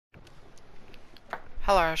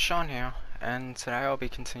Hello, Sean here, and today I'll be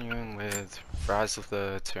continuing with Rise of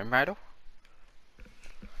the Tomb Raider.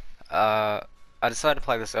 I decided to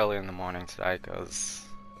play this early in the morning today because,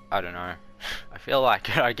 I don't know, I feel like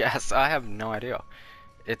it, I guess. I have no idea.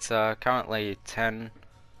 It's currently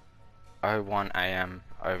 10:01 AM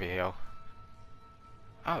over here.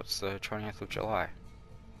 Oh, it's the 20th of July.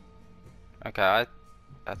 Okay,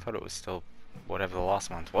 I thought it was still whatever the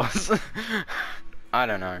last month was. I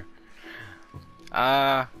don't know.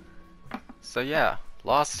 So yeah,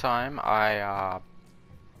 last time I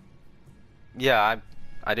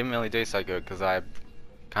didn't really do so good because I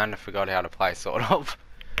kind of forgot how to play, sort of.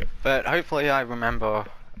 But hopefully I remember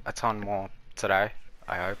a ton more today,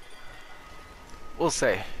 I hope. We'll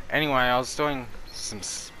see. Anyway, I was doing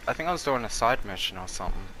I think I was doing a side mission or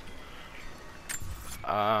something.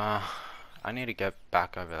 I need to get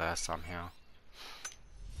back over there somehow.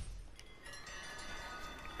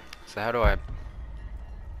 So how do I...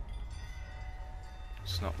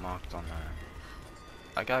 It's not marked on there.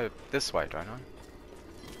 I go this way, don't I?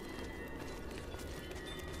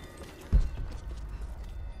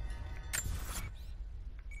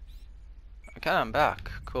 Okay, I'm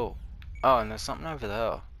back. Cool. Oh, and there's something over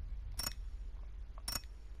there.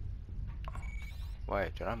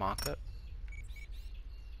 Wait, did I mark it?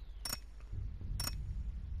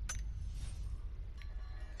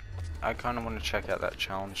 I kind of want to check out that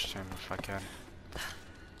challenge tomb if I can.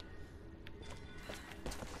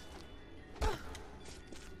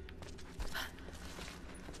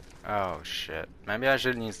 Oh shit. Maybe I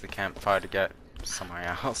shouldn't use the campfire to get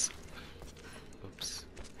somewhere else. Oops.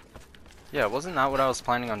 Yeah, wasn't that what I was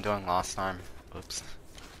planning on doing last time? Oops.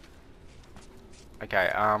 Okay,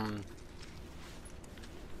 I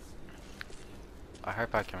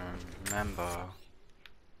hope I can remember.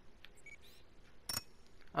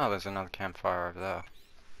 Oh, there's another campfire over there.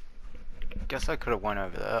 Guess I could have went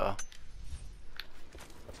over there.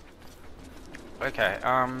 Okay,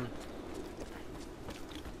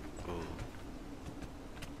 ooh.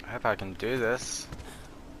 I hope I can do this.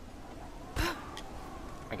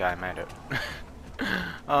 Okay, I made it.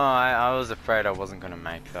 Oh, I was afraid I wasn't gonna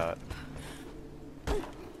make that.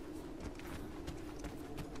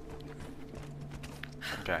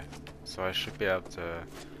 Okay, so I should be able to...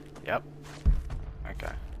 Yep.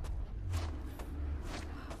 Okay.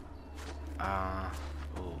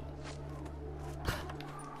 Ooh.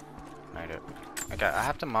 Made it. Okay, I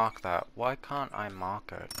have to mark that. Why can't I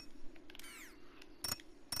mark it?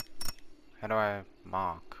 How do I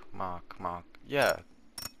mark? Yeah.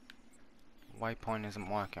 Waypoint isn't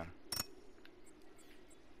working.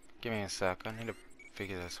 Give me a sec, I need to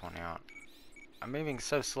figure this one out. I'm moving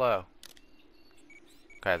so slow.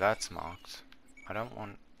 Okay, that's marked. I don't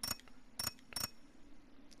want...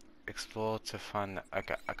 Explore to find...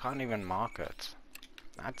 Okay, I can't even mark it.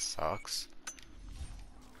 That sucks.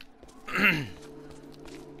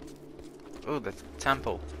 Ooh, the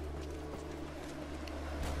temple.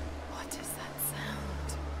 What is that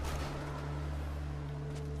sound?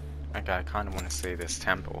 Okay, I kind of want to see this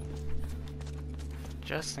temple.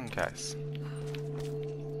 Just in case.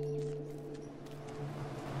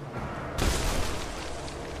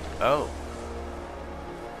 Oh.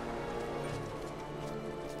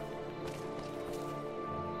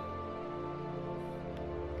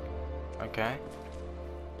 Okay.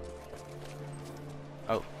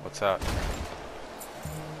 Oh, what's that?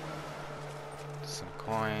 Some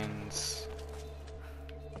coins.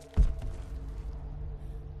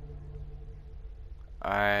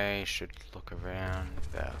 I should look around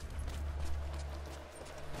there.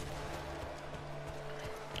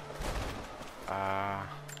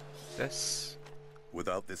 This?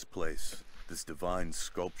 Without this place, this divine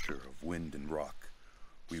sculpture of wind and rock,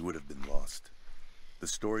 we would have been lost. The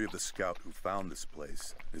story of the scout who found this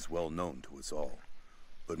place is well known to us all,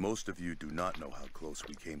 but most of you do not know how close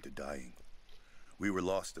we came to dying. We were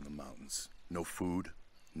lost in the mountains, no food,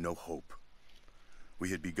 no hope. We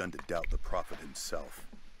had begun to doubt the prophet himself,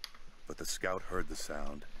 but the scout heard the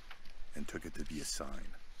sound and took it to be a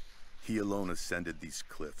sign. He alone ascended these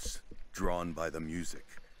cliffs, drawn by the music,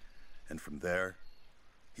 and from there,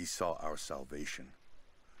 he saw our salvation.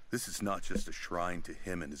 This is not just a shrine to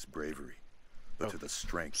him and his bravery, but to the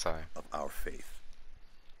strength of our faith.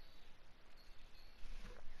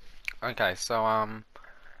 Okay, so, I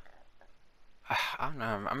don't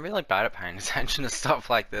know, I'm really bad at paying attention to stuff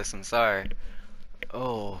like this, I'm sorry.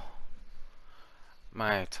 Oh.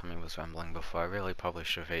 My tummy was rumbling before. I really probably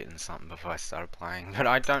should have eaten something before I started playing, but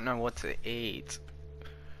I don't know what to eat.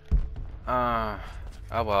 Oh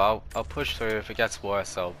well, I'll push through. If it gets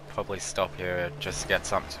worse, I'll probably stop here just to get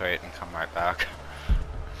something to eat and come right back.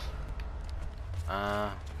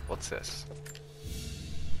 What's this?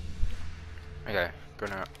 Okay,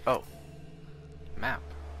 gonna... Oh! Map.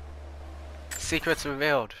 Secrets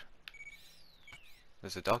revealed!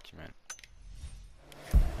 There's a document.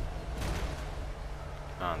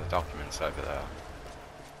 Oh, the document's over there.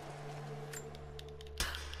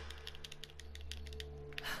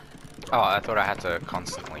 Oh, I thought I had to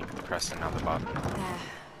constantly press another button. There.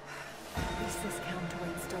 At least this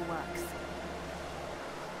counterweight still works.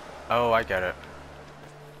 Oh, I get it.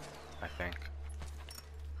 I think.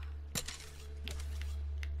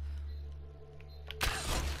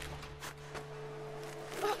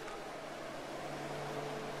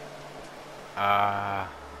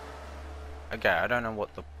 Okay, I don't know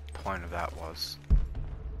what the point of that was.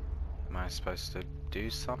 Am I supposed to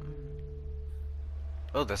do something?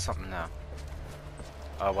 Oh, there's something there.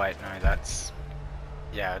 Oh wait, no, that's...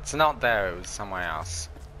 Yeah, it's not there, it was somewhere else.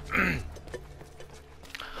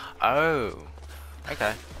 Oh!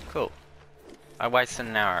 Okay, cool. I wasted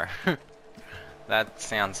an arrow. That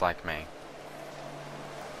sounds like me.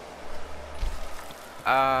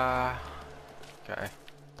 Okay.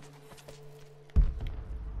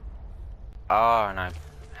 Oh, and I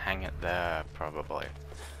hang it there, probably.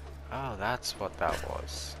 Oh, that's what that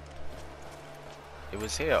was. It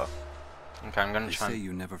was here. Okay, I'm gonna They try say and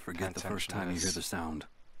you never forget the pay first attention to time you hear this. the sound.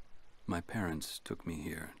 My parents took me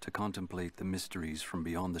here to contemplate the mysteries from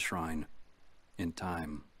beyond the shrine. In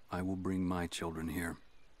time, I will bring my children here.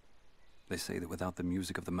 They say that without the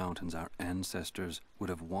music of the mountains, our ancestors would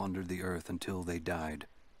have wandered the earth until they died.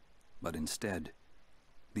 But instead,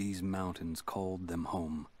 these mountains called them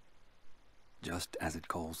home, just as it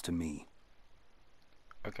calls to me.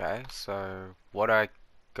 Okay, so what I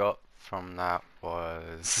got from that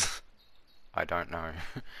was... I don't know.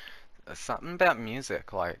 Something about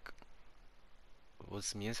music, like...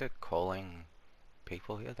 Was music calling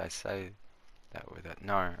people here? They say that with it.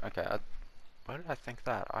 No, okay. Why did I think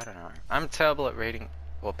that? I don't know. I'm terrible at reading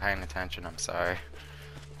or paying attention, I'm sorry.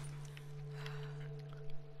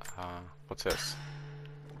 What's this?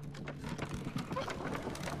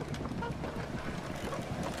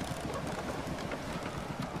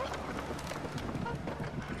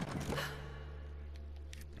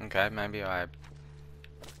 Okay, maybe I...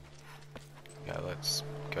 Yeah, let's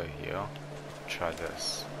go here. Try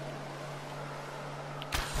this.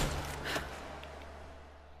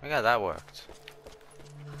 Okay, that worked.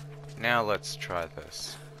 Now let's try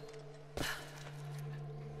this.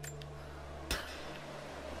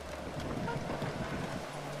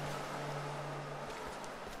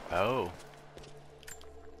 Oh.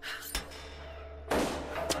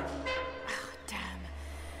 Damn.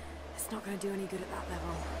 It's not going to do any good at that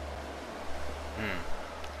level.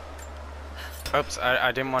 Oops,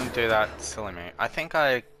 I didn't want to do that, silly me. I think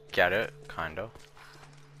I get it, kind of.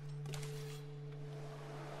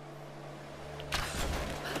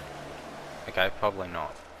 Okay, probably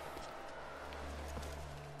not.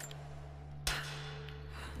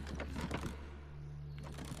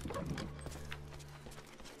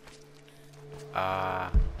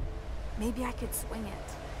 Maybe I could swing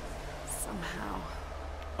it. Somehow.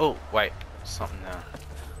 Oh, wait, something there.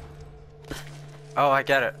 Oh, I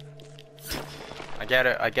get it. I get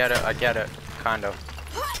it, I get it, I get it. Kind of.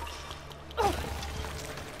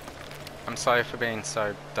 I'm sorry for being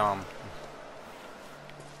so dumb.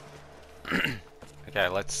 Okay,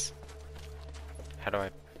 let's... How do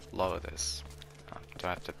I lower this? Do I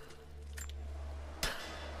have to...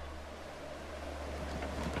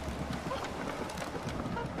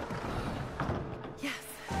 Yes.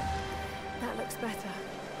 That looks better.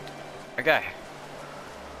 Okay.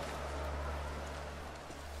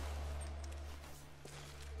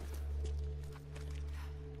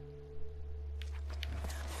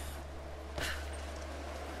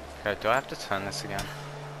 Okay, do I have to turn this again?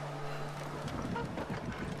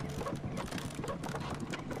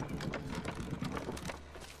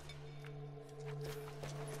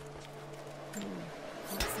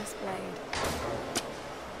 What's this blade?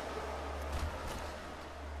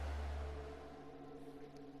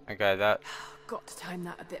 Okay, that... Got to time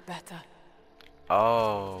that a bit better.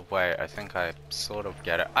 Oh, wait, I think I sort of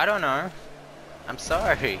get it. I don't know. I'm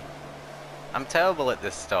sorry. I'm terrible at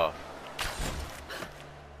this stuff.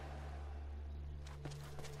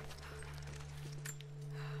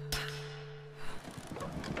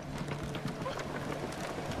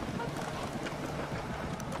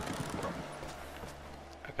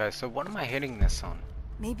 Okay, so what am I hitting this on?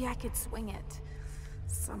 Maybe I could swing it.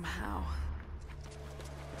 Somehow.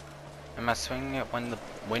 Am I swinging it when the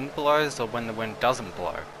wind blows or when the wind doesn't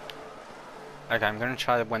blow? Okay, I'm gonna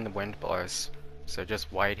try when the wind blows. So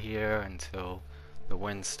just wait here until the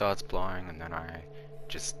wind starts blowing, and then I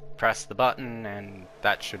just press the button, and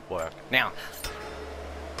that should work. Now!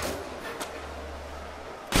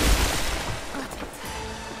 Got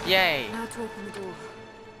it. Yay! Now to open the door.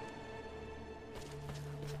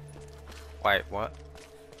 Wait, what?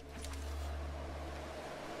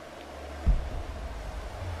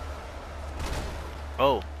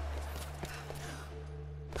 Oh!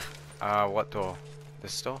 What door?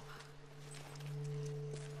 This door?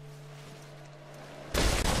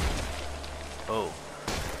 Oh.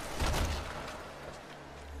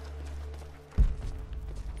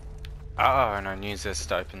 Oh, and I use this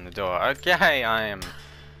to open the door. Okay,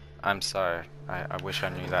 I'm sorry. I wish I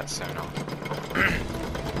knew that sooner.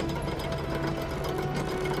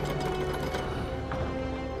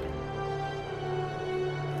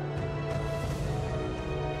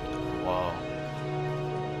 Whoa.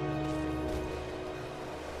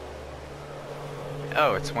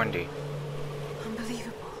 Oh, it's windy.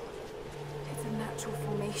 Unbelievable. It's a natural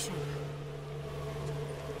formation.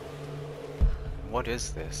 What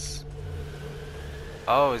is this?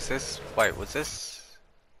 Oh, is this... Wait, was this...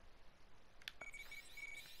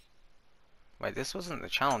 Wait, this wasn't the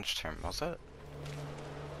challenge tomb, was it?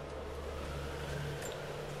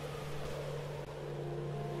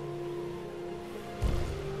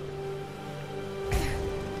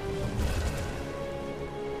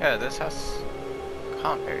 Yeah, this has...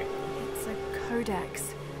 Can't be. It's a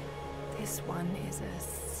codex. This one is a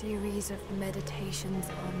series of meditations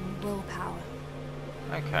on willpower.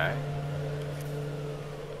 Okay.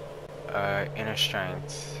 Inner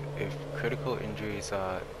strength. If critical injuries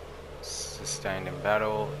are sustained in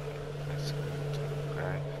battle,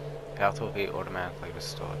 health will be automatically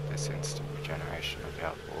restored. This instant regeneration of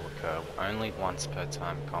health will occur only once per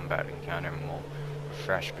time combat encounter and will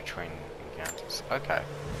refresh between encounters. Okay.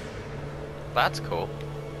 That's cool.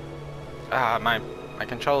 My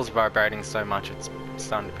control's vibrating so much it's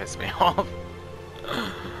starting to piss me off.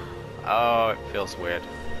 Oh, it feels weird.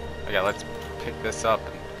 Okay, let's pick this up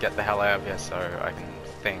and get the hell out of here so I can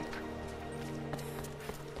think.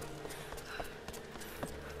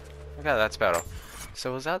 Okay, that's better.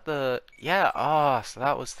 So was that the... Yeah, oh, so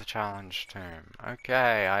that was the challenge tomb.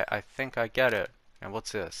 Okay, I think I get it. And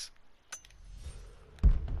what's this?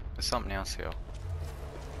 There's something else here.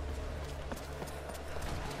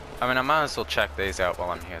 I mean, I might as well check these out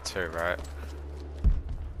while I'm here too, right?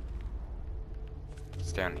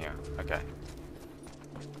 It's down here. Okay.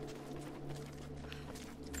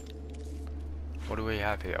 What do we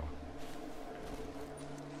have here?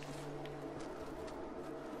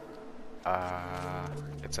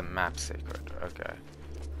 It's a map secret. Okay.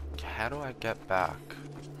 How do I get back?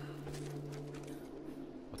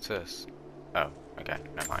 What's this? Oh, okay,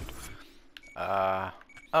 never mind.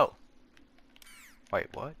 Oh. Wait,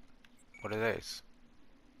 what? What are these?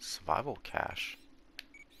 Survival cache.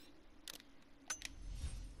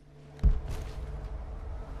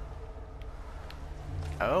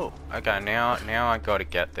 Oh, okay, now I gotta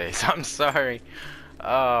get these. I'm sorry.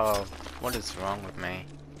 Oh, what is wrong with me?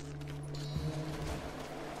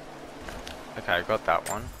 Okay, I got that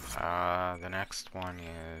one. The next one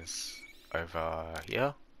is over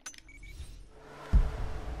here.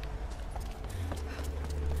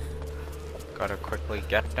 Gotta quickly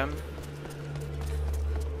get them.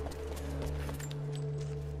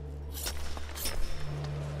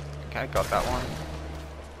 Okay, got that one.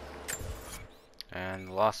 And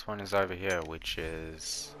the last one is over here, which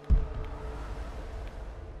is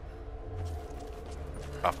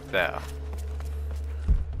up there.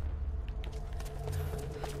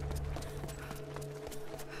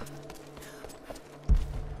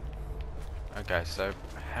 Okay, so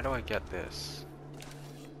how do I get this?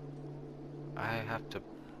 I have to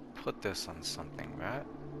put this on something, right?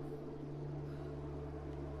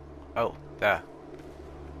 Oh, there.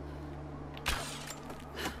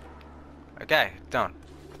 Okay, done.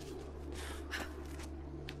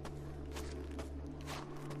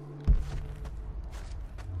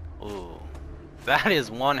 Ooh. That is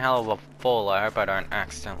one hell of a fall. I hope I don't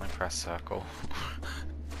accidentally press circle.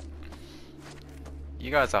 You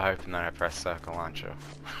guys are hoping that I press circle, aren't you?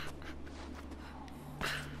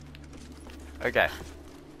 Okay.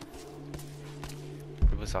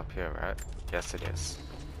 It was up here, right? Yes, it is.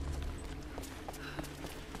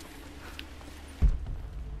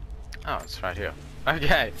 Oh, it's right here.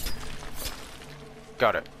 Okay.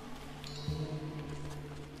 Got it.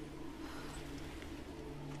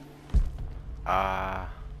 I'm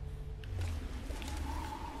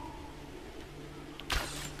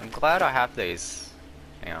glad I have these,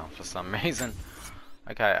 you know, for some reason.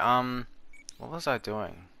 Okay, what was I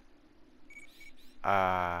doing?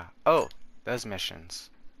 Oh, There's missions.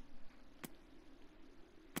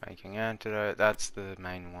 Making antidote, that's the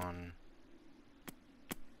main one.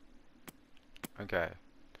 Okay.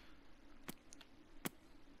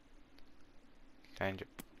 Danger.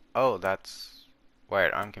 Oh, that's...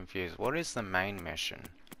 Wait, I'm confused. What is the main mission?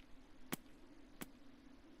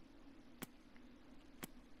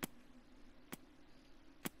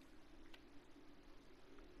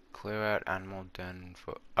 Clear out animal den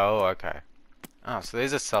for... Oh, okay. Oh, so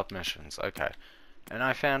these are sub-missions. Okay. And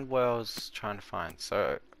I found what I was trying to find.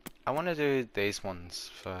 So, I want to do these ones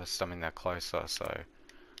first. I mean, they're closer, so...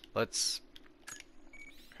 Let's...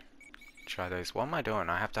 try these. What am I doing?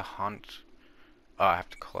 I have to hunt... Oh, I have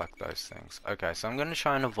to collect those things. Okay, so I'm going to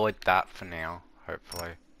try and avoid that for now,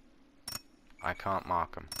 hopefully. I can't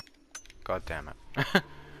mark them. God damn it.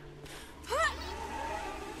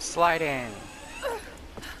 Sliding!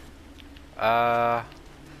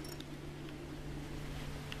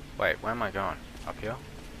 Wait, where am I going? Up here?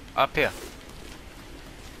 Up here!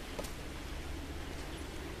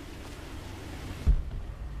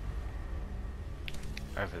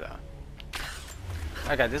 Over there.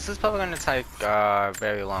 Okay, this is probably going to take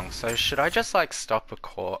very long, so should I just like stop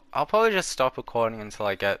record? I'll probably just stop recording until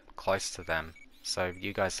I get close to them, so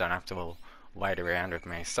you guys don't have to wait around with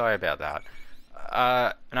me. Sorry about that.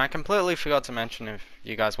 And I completely forgot to mention if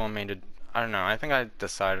you guys want me to, I don't know, I think I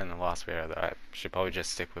decided in the last video that I should probably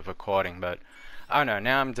just stick with recording, but I don't know,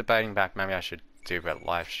 now I'm debating back, maybe I should do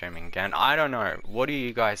live streaming again. I don't know, what do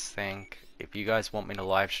you guys think? If you guys want me to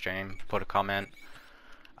live stream, put a comment.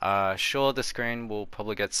 Sure, the screen will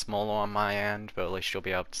probably get smaller on my end, but at least you'll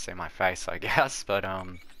be able to see my face, I guess, but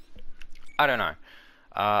I don't know.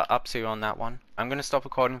 Up to you on that one. I'm gonna stop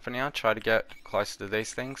recording for now, try to get closer to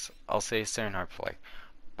these things. I'll see you soon, hopefully.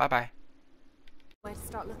 Bye bye. Where to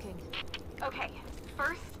start looking? Okay,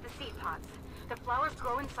 first, the seed pods. The flowers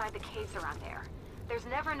grow inside the caves around there. There's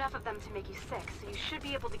never enough of them to make you sick, so you should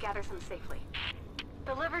be able to gather some safely.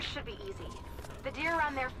 The livers should be easy. The deer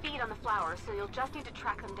around there feed on the flowers, so you'll just need to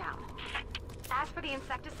track them down. As for the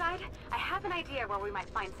insecticide, I have an idea where we might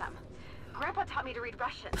find some. Grandpa taught me to read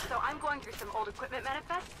Russian, so I'm going through some old equipment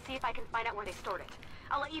manifests to see if I can find out where they stored it.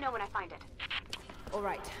 I'll let you know when I find it. All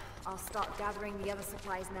right, I'll start gathering the other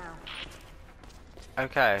supplies now.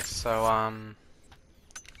 Okay, so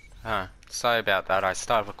sorry about that, I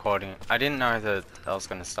started recording. I didn't know that I was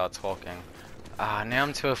gonna start talking. Now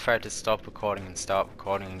I'm too afraid to stop recording and start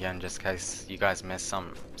recording again just in case you guys miss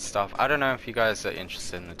some stuff. I don't know if you guys are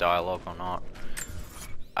interested in the dialogue or not.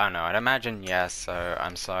 I don't know, I'd imagine yes, so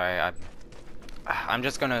I'm sorry. I'm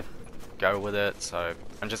just gonna go with it, so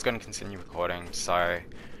I'm just gonna continue recording, sorry.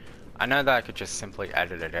 I know that I could just simply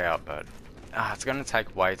edit it out, but it's gonna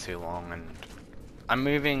take way too long, and I'm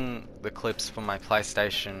moving the clips from my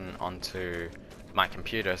PlayStation onto my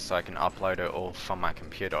computer so I can upload it all from my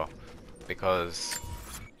computer. Because,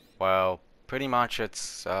 well, pretty much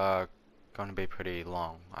it's gonna be pretty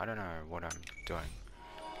long. I don't know what I'm doing.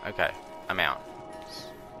 Okay, I'm out.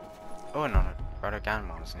 Oh, no, erotic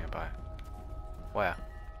animals nearby. Where?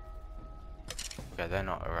 Okay, they're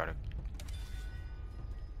not erotic.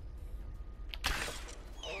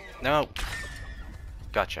 No!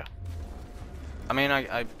 Gotcha. I mean,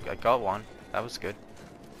 I got one. That was good.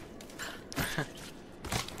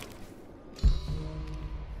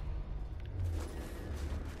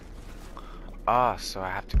 Ah, so I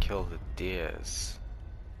have to kill the deers.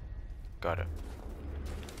 Got it.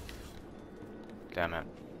 Damn it.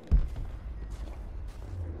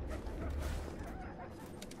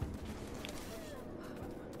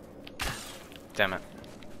 Damn it.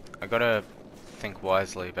 I gotta think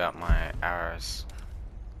wisely about my arrows.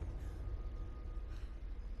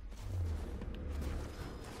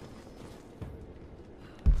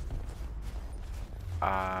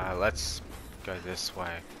 Let's go this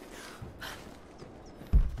way.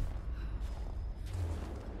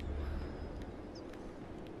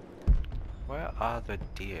 Where are the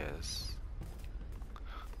deers?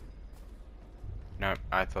 No,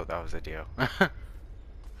 I thought that was a deer.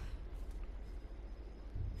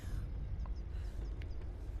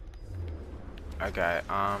 Okay,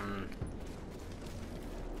 I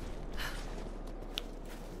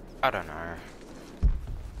don't know.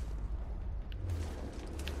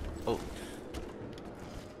 Oh.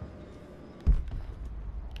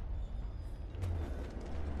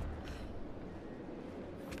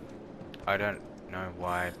 I don't know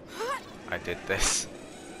why I did this.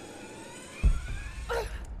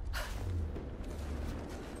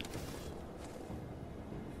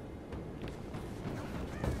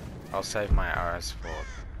 I'll save my arrows for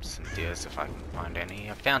some deers if I can find any.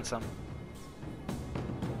 I found some.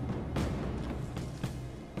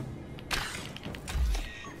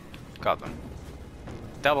 Got them.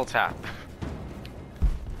 Double tap.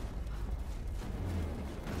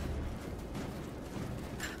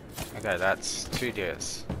 Okay, that's 2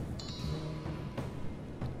 deers.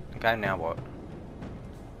 Okay, now what?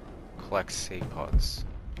 Collect seed pods.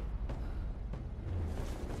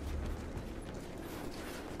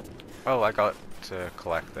 Oh, I got to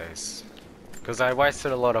collect these. Because I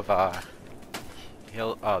wasted a lot of,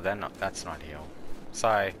 heal. Oh, they're not. That's not heal.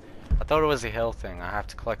 Sorry. I thought it was a heal thing. I have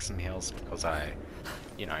to collect some heals because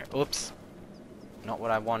you know, oops. Not what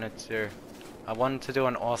I wanted to do. I wanted to do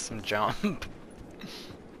an awesome jump.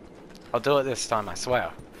 I'll do it this time, I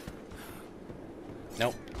swear.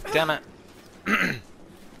 Nope. Damn it. I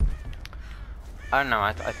don't know,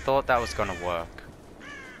 I thought that was gonna work.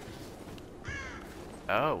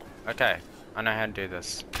 Oh, okay. I know how to do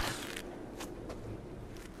this.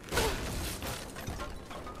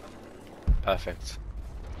 Perfect.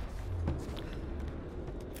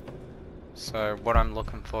 So what I'm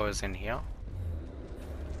looking for is in here.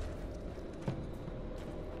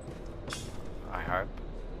 I hope.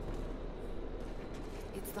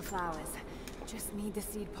 It's the flowers. Just need the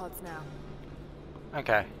seed pods now.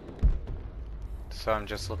 Okay. So I'm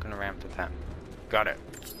just looking around for them. Got it.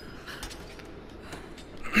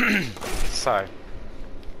 So.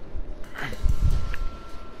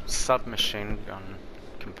 Submachine gun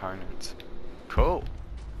components. Cool.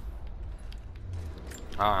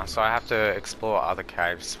 Ah, so I have to explore other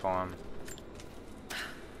caves for them.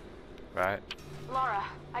 Right? Laura,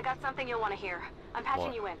 I got something you'll want to hear. I'm patching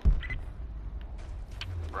What? you in.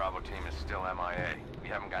 Bravo team is still MIA. We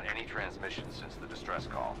haven't got any transmissions since the distress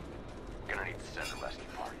call. We're gonna need to send a rescue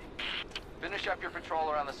party. Finish up your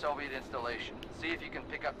patrol around the Soviet installation. See if you can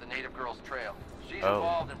pick up the native girl's trail. She's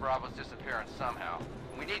involved in Bravo's disappearance somehow.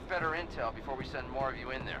 We need better intel before we send more of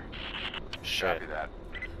you in there. Shit. Copy that.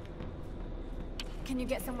 Can you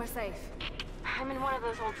get somewhere safe? I'm in one of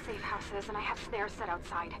those old safe houses, and I have snares set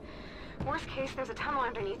outside. Worst case, there's a tunnel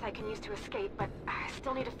underneath I can use to escape, but I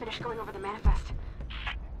still need to finish going over the manifest.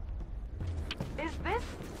 Is this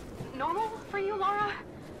normal for you, Laura?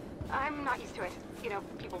 I'm not used to it. You know,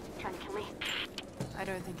 people trying to kill me. I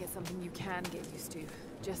don't think it's something you can get used to.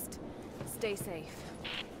 Just stay safe.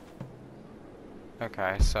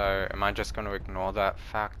 Okay, so am I just going to ignore that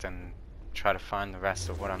fact and try to find the rest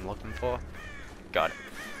of what I'm looking for? Got it.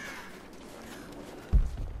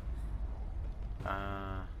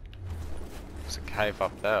 There's a cave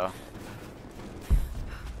up there.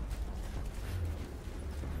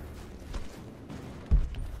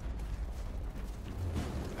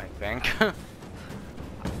 I think.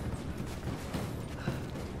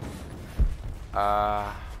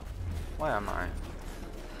 Where am I?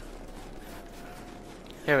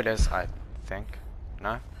 Here it is, I think.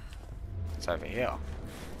 No? It's over here.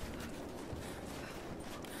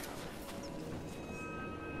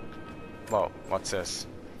 Whoa, what's this?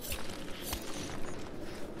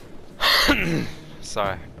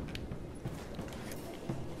 Sorry.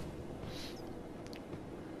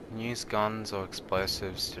 Use guns or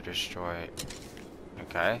explosives to destroy.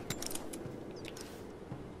 Okay.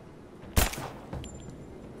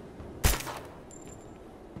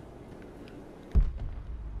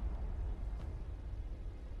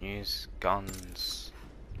 Use guns.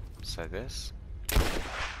 So this.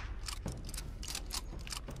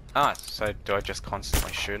 Ah, so do I just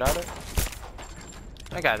constantly shoot at it?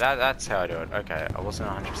 Okay, that's how I do it. Okay, I wasn't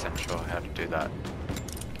 100% sure how to do that.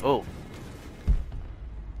 Oh.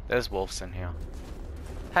 There's wolves in here.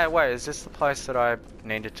 Hey, wait, is this the place that I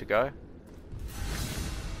needed to go?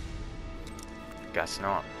 Guess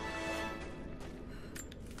not.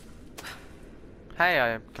 Hey,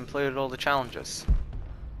 I completed all the challenges.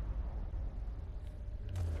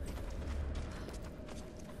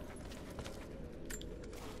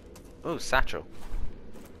 Ooh, satchel.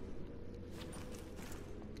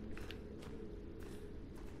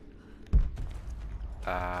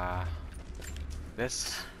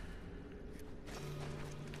 This.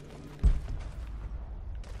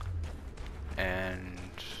 And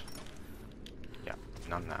yeah,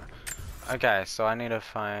 none there. Okay, so I need to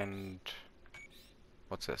find.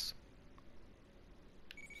 What's this?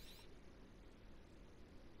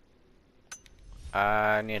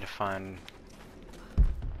 I need to find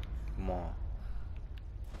more.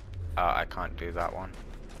 I can't do that one,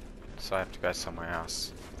 so I have to go somewhere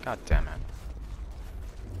else. God damn it.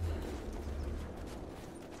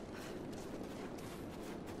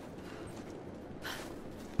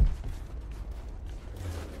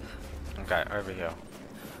 Okay, over here.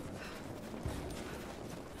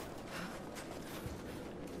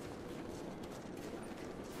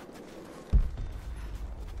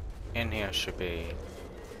 In here should be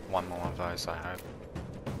one more of those, I hope.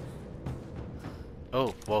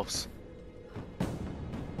 Oh, wolves.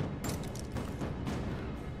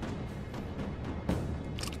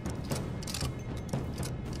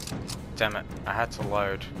 Damn it, I had to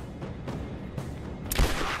load.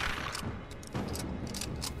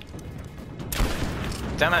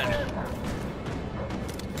 Damn it!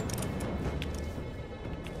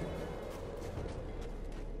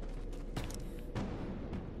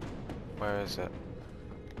 Where is it?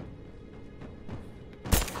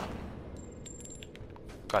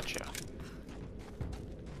 Gotcha.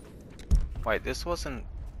 Wait, this wasn't...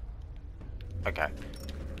 Okay.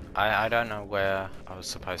 I don't know where I was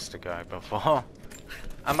supposed to go before.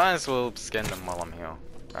 I might as well skin them while I'm here,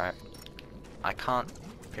 right? I can't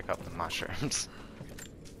pick up the mushrooms.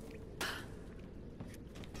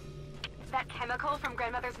 That chemical from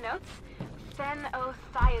Grandmother's notes?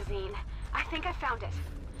 Phenothiazine. I think I found it.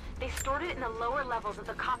 They stored it in the lower levels of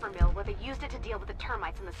the copper mill where they used it to deal with the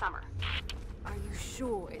termites in the summer. Are you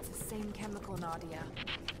sure it's the same chemical, Nadia?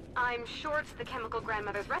 I'm sure it's the chemical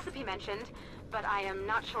Grandmother's recipe mentioned, but I am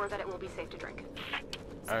not sure that it will be safe to drink.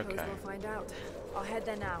 Suppose Okay. we'll find out. I'll head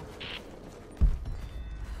there now.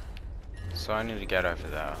 So I need to get over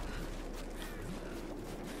there.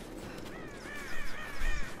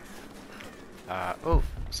 Oh,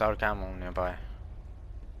 exotic animal nearby.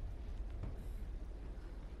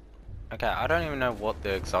 Okay, I don't even know what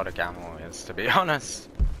the exotic animal is, to be honest.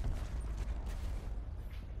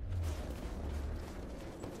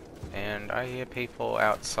 And I hear people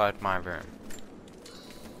outside my room.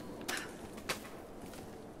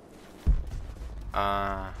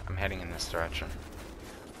 I'm heading in this direction.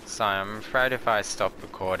 So I'm afraid if I stop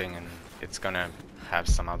recording and it's gonna have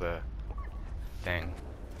some other thing.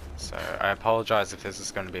 So I apologize if this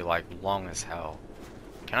is gonna be like long as hell.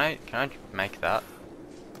 Can I make that?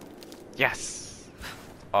 Yes!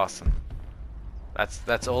 Awesome.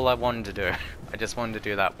 That's all I wanted to do. I just wanted to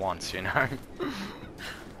do that once, you know?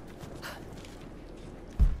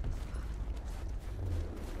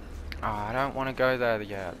 Oh, I don't want to go there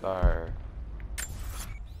yet, though.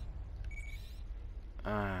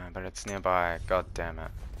 But it's nearby. God damn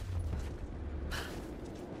it.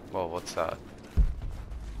 Well, what's that?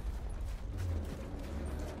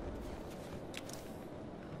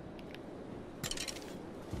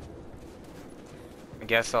 I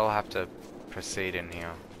guess I'll have to proceed in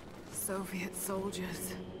here. Soviet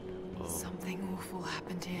soldiers. Oh. Something awful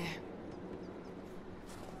happened here.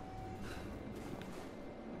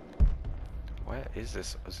 Where is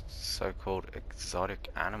this so-called exotic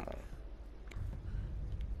animal?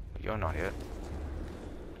 You're not it.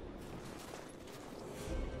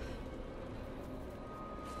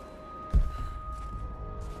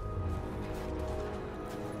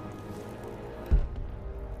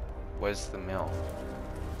 Where's the mill?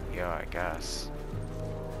 Yeah, I guess.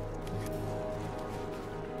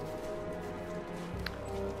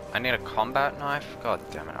 I need a combat knife? God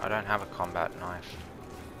damn it, I don't have a combat knife.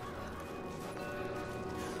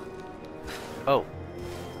 Oh,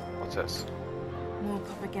 what's this? More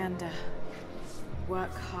propaganda.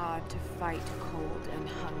 Work hard to fight cold and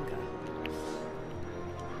hunger.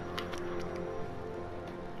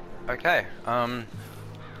 Okay, I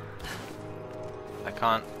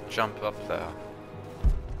can't jump up there.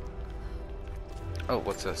 Oh,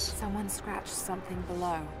 what's this? Someone scratched something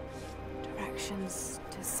below. Directions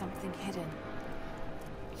to something hidden.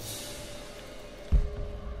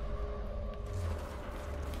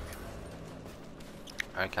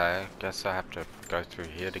 Okay, I guess I have to go through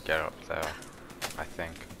here to get up there, I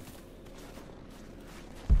think.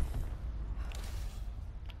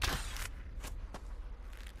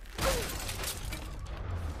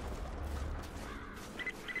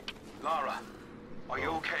 Lara, are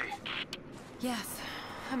you okay? Yes,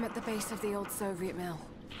 I'm at the base of the old Soviet mill.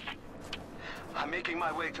 I'm making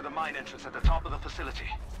my way to the mine entrance at the top of the facility.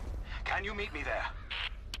 Can you meet me there?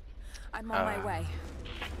 I'm on my way.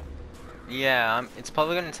 Yeah, it's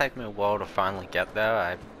probably going to take me a while to finally get there.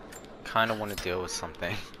 I kind of want to deal with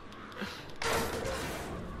something.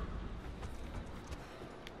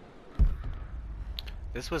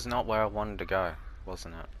 This was not where I wanted to go,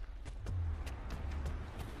 wasn't it?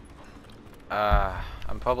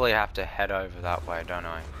 I'm probably have to head over that way, don't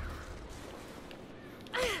I?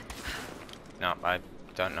 No, I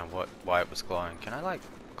don't know why it was glowing. Can I, like,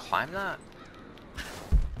 climb that?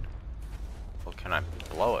 Or can I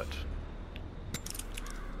blow it?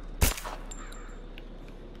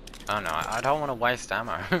 Oh no, I don't want to waste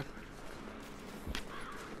ammo.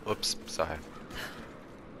 Oops, sorry.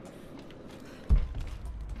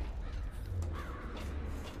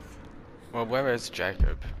 Well, where is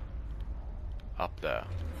Jacob? Up there.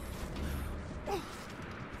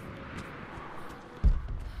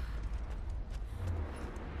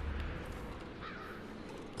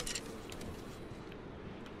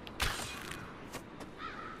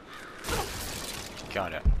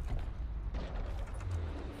 Got it.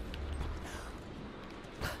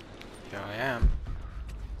 Here I am.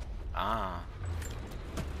 Ah.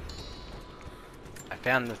 I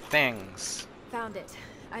found the things. Found it.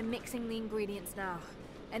 I'm mixing the ingredients now.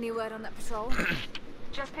 Any word on that patrol?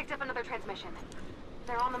 Just picked up another transmission.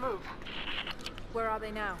 They're on the move. Where are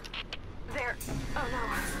they now? They're... oh no.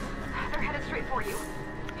 They're headed straight for you.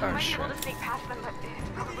 You might be able to sneak past them, but it's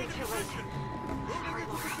probably too late. Sorry,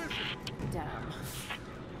 Laura. Damn.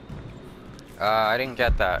 I didn't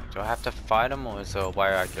get that. Do I have to fight them, or is there a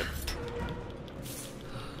way I could...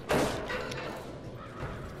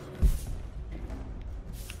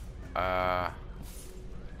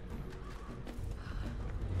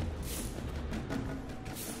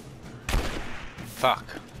 Fuck.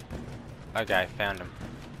 Okay, found him.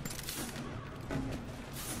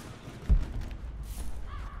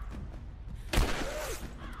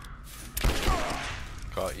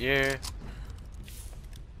 Got you.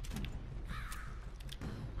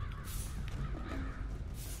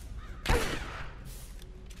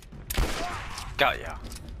 Got ya.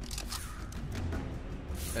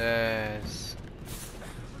 There's...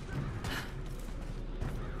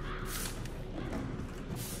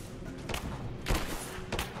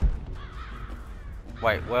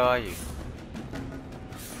 Wait, where are you?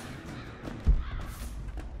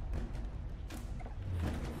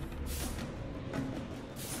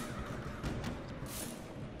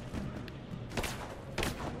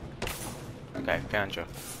 Okay, found you.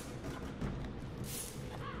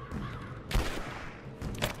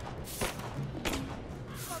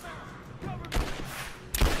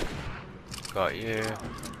 Got you.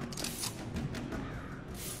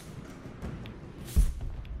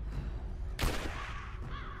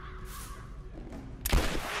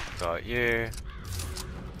 Got you.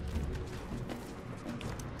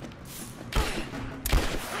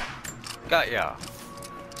 Got ya.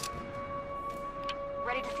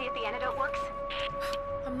 Ready to see if the antidote works?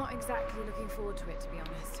 I'm not exactly looking forward to it, to be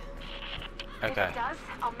honest. Okay. If it does,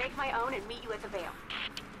 I'll make my own and meet you at the Vale.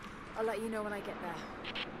 I'll let you know when I get there.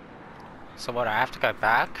 So what, I have to go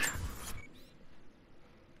back?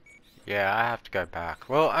 Yeah, I have to go back.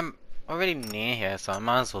 Well, I'm already near here, so I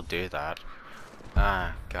might as well do that.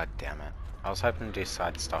 Ah, god damn it. I was hoping to do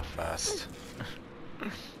side stuff first.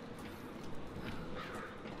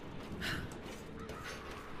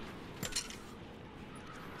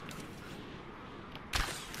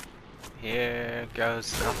 Here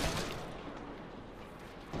goes nothing.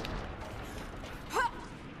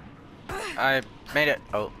 I made it.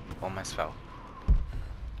 Oh, almost fell.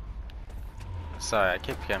 Sorry, I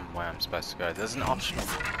keep forgetting where I'm supposed to go. There's an optional.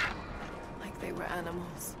 Like they were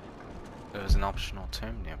animals. There's an optional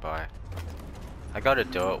tomb nearby. I gotta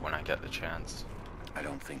do it when I get the chance. I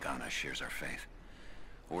don't think Anna shares our faith.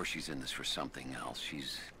 Or she's in this for something else.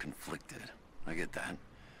 She's conflicted. I get that.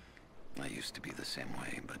 I used to be the same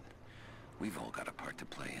way, but we've all got a part to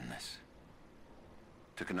play in this.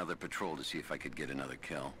 Took another patrol to see if I could get another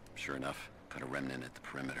kill. Sure enough, caught a remnant at the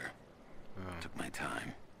perimeter. Took my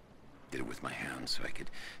time. Did it with my hands so I could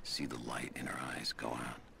see the light in her eyes go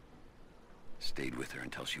out. Stayed with her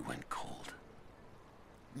until she went cold.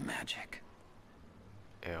 Magic.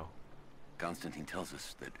 Ew. Constantine tells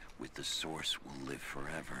us that with the Source we'll live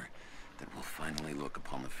forever, that we'll finally look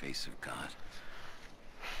upon the face of God.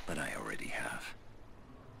 But I already have.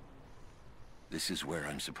 This is where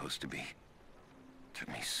I'm supposed to be. Took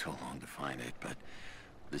me so long to find it, but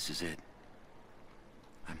this is it.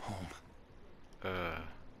 I'm home.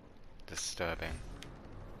 Disturbing.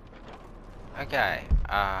 Okay,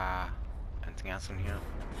 anything else in here?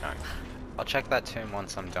 No. I'll check that tomb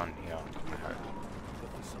once I'm done here, I hope.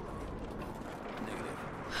 Negative.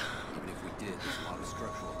 Even if we did, there's a lot of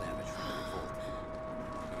structural damage from the revolt.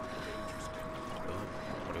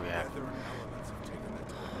 What do we have?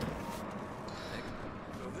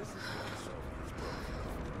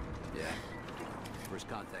 Yeah. First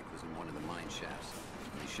contact was in one of the mine shafts.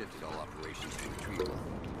 They shifted all operations to retrieval.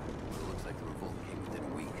 It looks like the revolt came within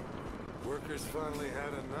a week. Workers finally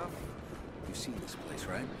had enough? You've seen this place,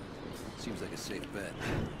 right? Seems like a safe bet.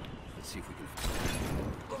 Let's see if we can...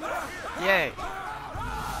 Yay!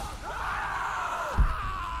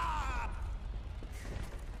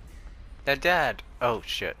 They're dead! Oh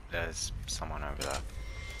shit, there's someone over there.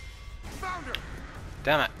 Found her!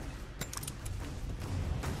 Damn it!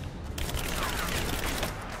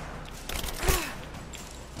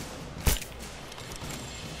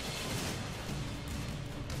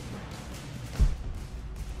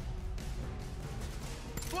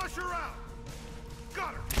 Push her out!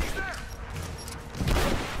 Got her! He's there!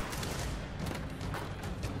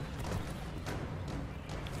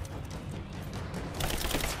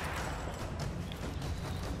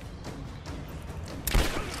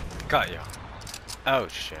 Got you. Oh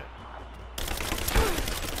shit.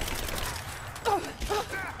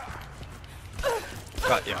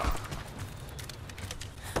 Got you.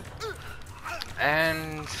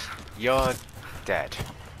 And you're dead.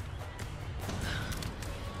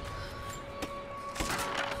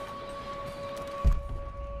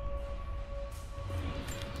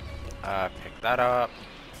 Pick that up.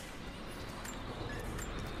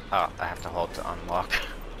 Oh, I have to hold to unlock.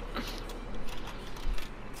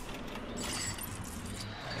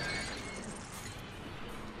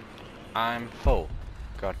 I'm full.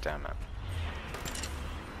 God damn it.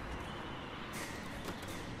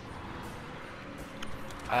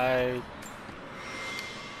 I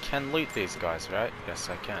can loot these guys, right? Yes,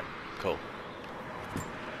 I can. Cool.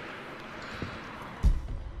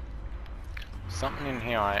 Something in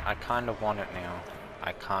here, I kind of want it now.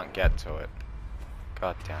 I can't get to it.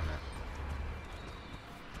 God damn it.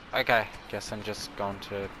 Okay, guess I'm just going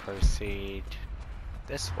to proceed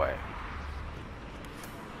this way.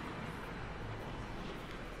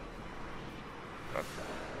 Okay.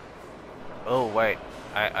 Oh wait,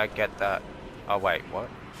 I get that. Oh wait, what?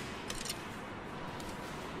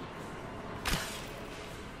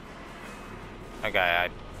 Okay,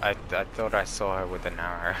 I thought I saw her with an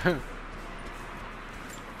arrow.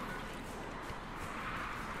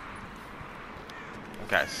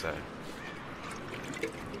 Okay, so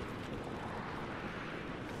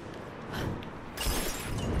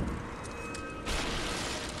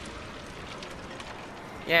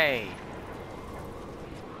yay!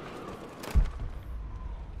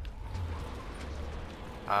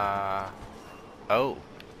 Oh,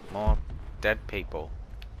 more dead people.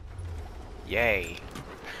 Yay!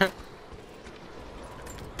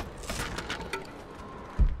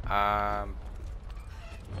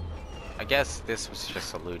 I guess this was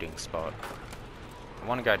just a looting spot. I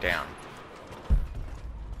want to go down.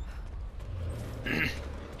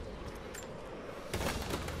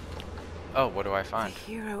 Oh, what do I find? The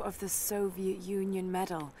Hero of the Soviet Union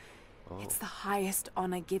Medal. Oh. It's the highest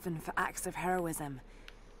honor given for acts of heroism.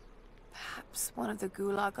 Perhaps one of the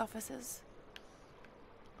Gulag officers?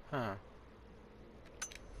 Huh.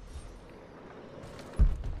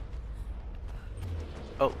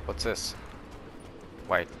 Oh, what's this?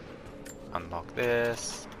 Wait. Unlock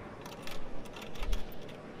this.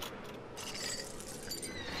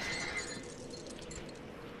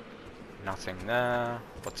 Nothing there.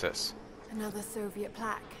 What's this? Another Soviet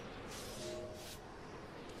plaque.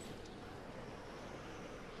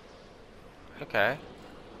 Okay.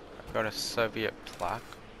 I've got a Soviet plaque.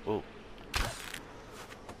 Ooh.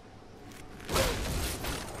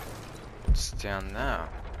 What's down there?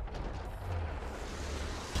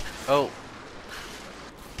 Oh.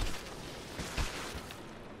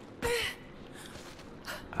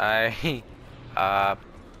 I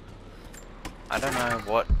don't know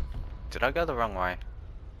what. Did I go the wrong way?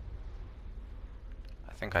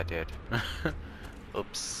 I think I did.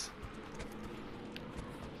 Oops.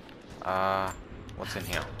 What's in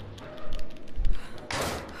here?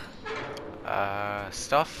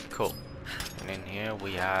 Stuff? Cool. And in here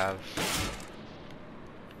we have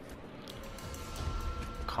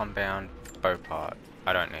compound bow part.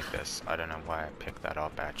 I don't need this. I don't know why I picked that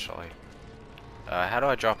up actually. How do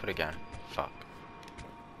I drop it again? Fuck.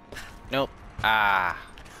 Nope. Ah.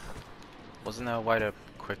 Wasn't there a way to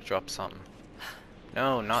quick drop something?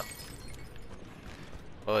 No, not.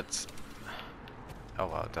 Well, it's. Oh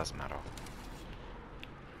well, it doesn't matter.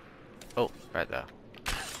 Oh, right there.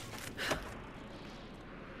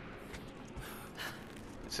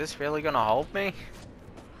 Is this really gonna hold me?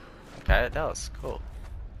 Okay, it does. Cool.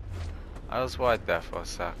 I was worried there for a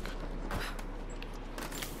sec.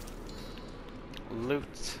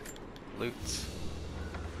 Loot. Loot.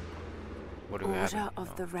 What do we have? Order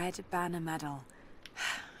of the Red Banner Medal.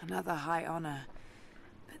 Another high honor.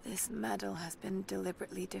 But this medal has been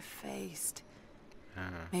deliberately defaced.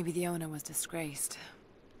 Maybe the owner was disgraced.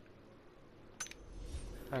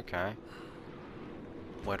 Okay.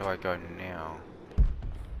 Where do I go now?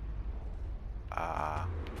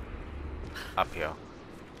 Up here.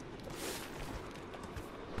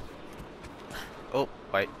 Oh,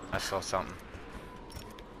 wait, I saw something.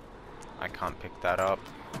 I can't pick that up.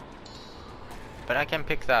 But I can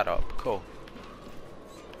pick that up, cool.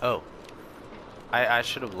 Oh. I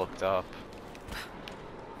should have looked up.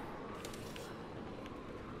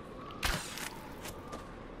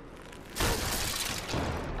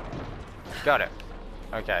 Got it.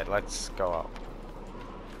 Okay, let's go up.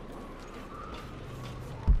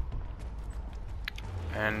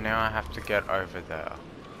 And now I have to get over there.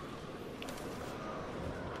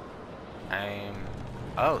 Aim.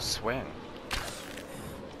 Oh, swing.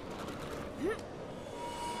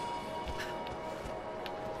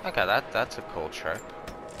 Okay, that's a cool trick.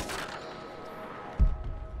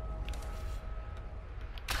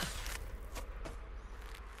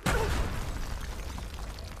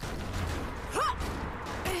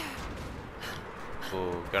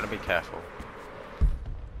 Ooh, gotta be careful.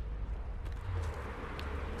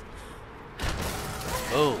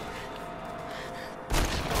 Ooh.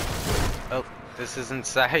 Oh, this isn't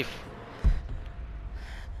safe.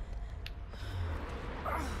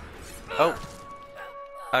 Oh.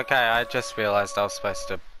 Okay, I just realized I was supposed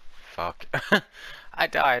to... Fuck. I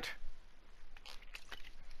died.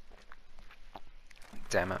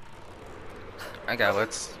 Damn it. Okay,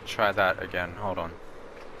 let's try that again. Hold on.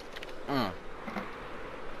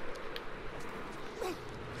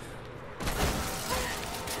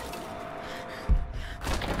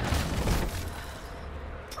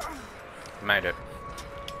 Made it.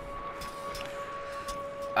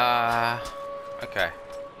 Okay.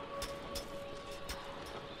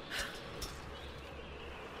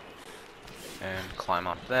 And climb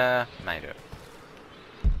up there. Made it.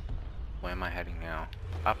 Where am I heading now?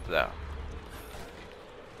 Up there.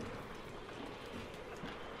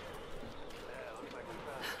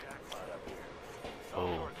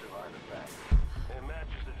 Oh. It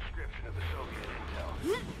matches the description of the Soviet intel.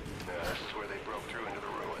 This is where they broke through into the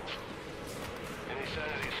ruins. Any sign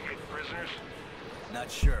of the escaped prisoners?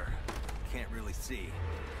 Not sure. Can't really see.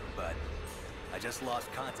 But I just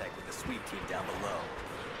lost contact with the sweep team down below.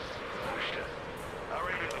 Understood. I'll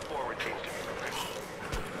radio the forward teams to be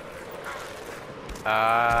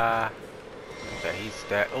prepared. Okay, he's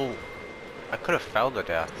dead. Oh, I could have felled to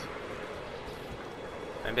death.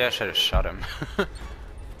 Maybe I should have shot him.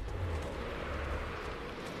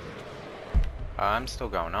 I'm still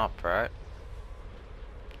going up, right?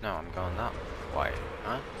 No, I'm going up. Wait,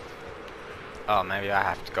 huh? Oh, maybe I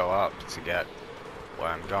have to go up to get where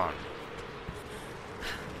I'm going.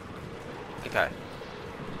 Okay.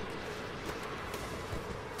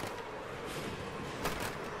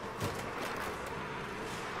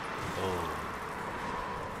 Oh.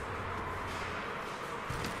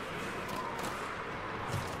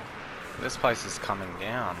 This place is coming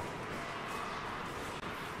down.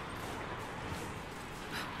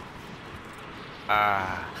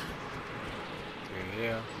 Through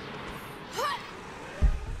here.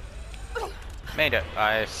 Made it.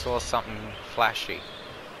 I saw something flashy.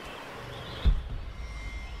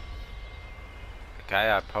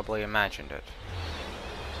 Okay, I probably imagined it.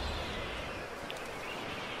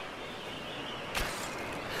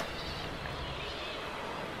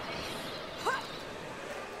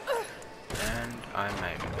 And I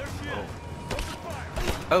made it. Oh,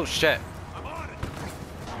 oh shit.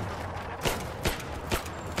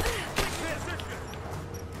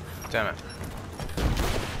 Damn it.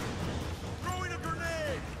 Throwing a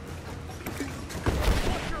grenade.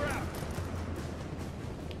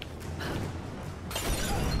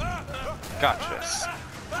 Gotcha.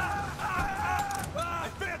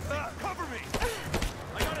 Cover me.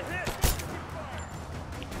 I got a hit.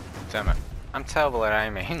 Damn it. I'm terrible at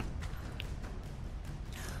aiming.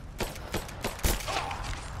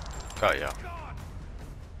 Got ya.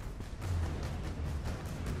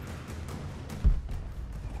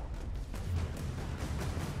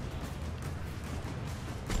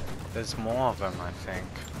 There's more of them, I think.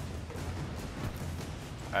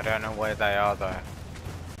 I don't know where they are though.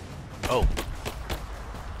 Oh.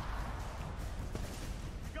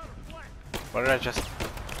 What did I just...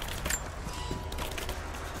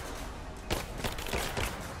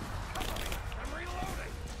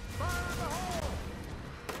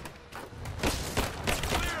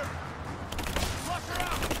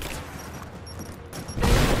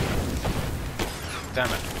 Damn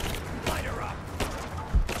it.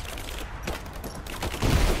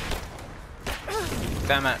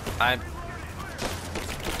 Damn it, I...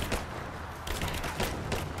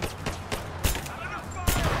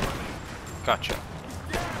 Gotcha.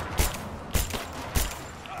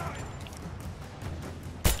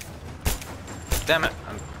 Damn it,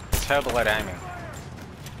 I'm terrible at aiming.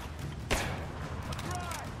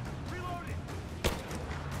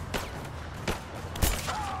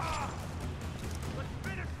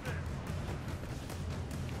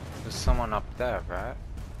 There's someone up there, right?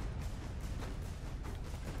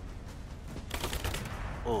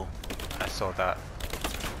 Oh, I saw that.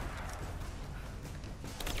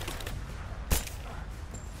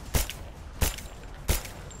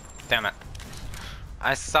 Damn it.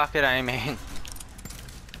 I suck at aiming.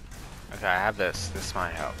 Okay, I have this. This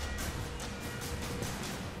might help.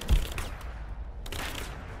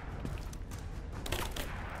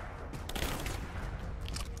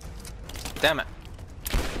 Damn it.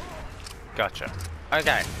 Gotcha.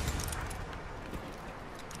 Okay.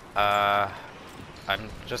 I'm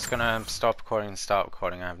just gonna stop recording and start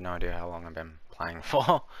recording. I have no idea how long I've been playing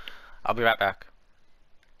for. I'll be right back.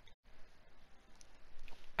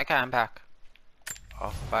 Okay, I'm back.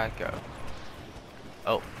 Off I go.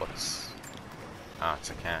 Oh, what's... Oh, it's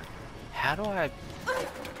a can. How do I...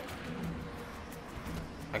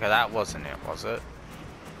 Okay, that wasn't it, was it?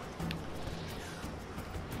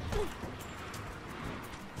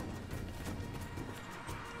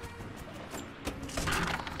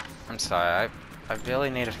 I'm sorry, I really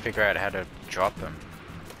need to figure out how to drop them.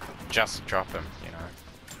 Just drop them, you know.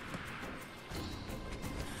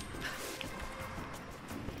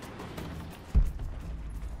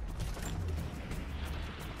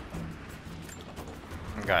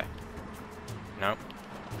 Okay. Nope.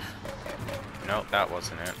 Nope, that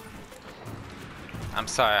wasn't it. I'm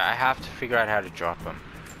sorry, I have to figure out how to drop them.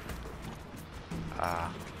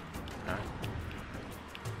 No.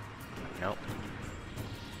 Nope.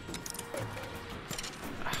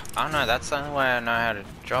 I don't know, that's the only way I know how to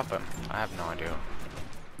drop them. I have no idea.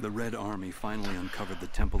 The Red Army finally uncovered the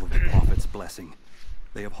Temple of the Prophet's blessing.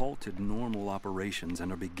 They have halted normal operations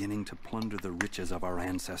and are beginning to plunder the riches of our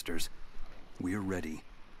ancestors. We're ready.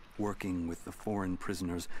 Working with the foreign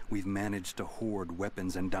prisoners, we've managed to hoard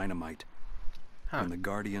weapons and dynamite. When the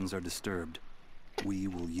Guardians are disturbed, we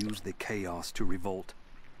will use the chaos to revolt.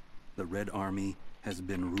 The Red Army has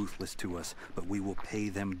been ruthless to us, but we will pay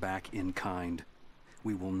them back in kind.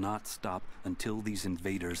 We will not stop until these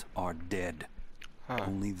invaders are dead.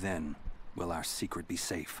 Only then will our secret be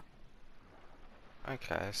safe.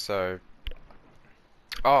 Okay, so...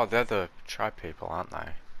 Oh, they're the tribe people, aren't they?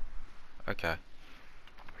 Okay.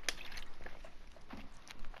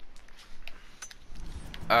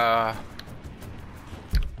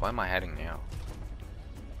 Where am I heading now?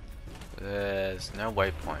 There's no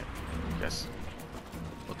waypoint. Just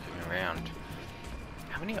looking around.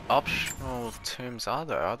 How many optional tombs are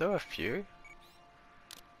there? Are there a few?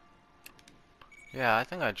 Yeah, I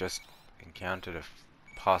think I just encountered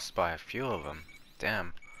passed by a few of them.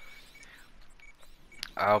 Damn.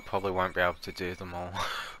 I probably won't be able to do them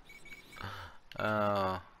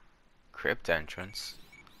all. Crypt entrance.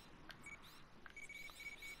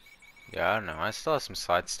 Yeah, I don't know. I still have some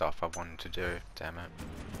side stuff I wanted to do. Damn it.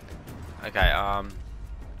 Okay,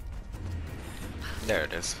 there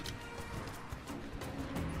it is.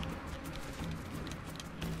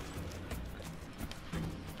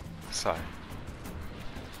 So.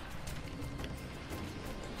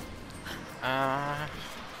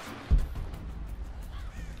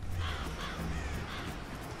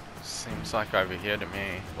 Seems like over here to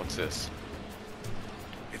me. What's this?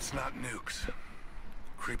 It's not nukes.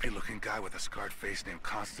 Creepy looking guy with a scarred face named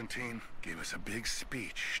Constantine gave us a big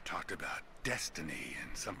speech, talked about destiny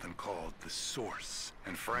and something called the Source.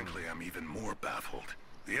 And frankly, I'm even more baffled.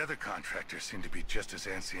 The other contractors seem to be just as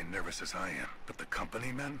antsy and nervous as I am. But the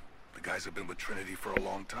company men, the guys who've been with Trinity for a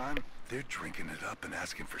long time, they're drinking it up and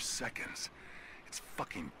asking for seconds. It's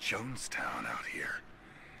fucking Jonestown out here.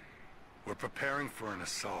 We're preparing for an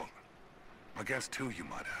assault. Against who, you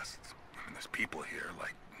might ask? I mean, there's people here,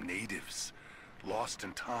 like natives, lost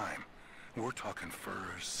in time. We're talking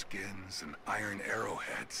furs, skins, and iron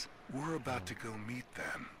arrowheads. We're about to go meet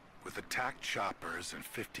them with attack choppers and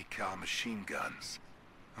 50 cal machine guns.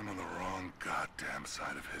 I'm on the wrong goddamn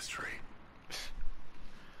side of history.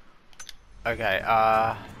 Okay,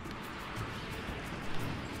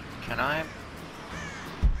 can I?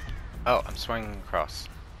 Oh, I'm swinging across.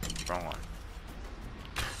 Wrong one.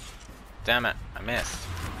 Damn it, I missed.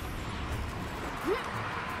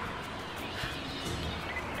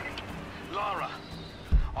 Lara,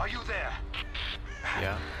 are you there?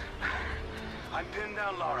 Yeah. I'm pinned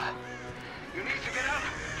down, Lara. You need to get out.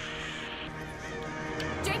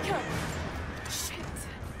 Jacob! Shit.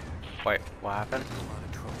 Wait, what happened?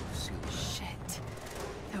 Shit.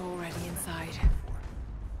 They're already inside.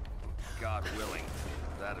 God willing,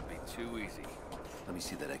 that'd be too easy. Let me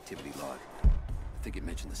see that activity log. I think it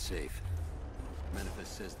mentioned the safe.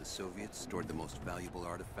 Manifest says the Soviets stored the most valuable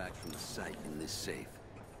artifact from the site in this safe.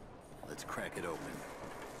 Let's crack it open.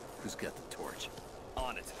 Who's got the torch?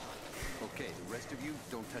 On it. Okay, the rest of you,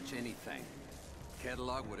 don't touch anything.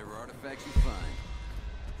 Catalog whatever artifacts you find.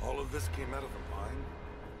 All of this came out of the mine?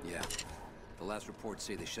 Yeah. The last reports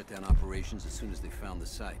say they shut down operations as soon as they found the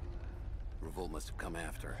site. Revolt must have come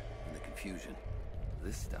after, in the confusion.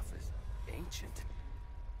 This stuff is ancient.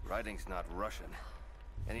 Writing's not Russian.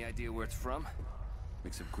 Any idea where it's from?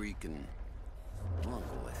 Mix of Greek and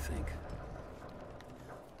Mongol, I think.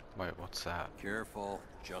 Wait, what's that? Careful,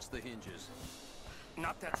 just the hinges.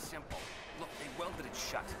 Not that simple. Look, they welded it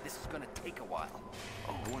shut. This is gonna take a while.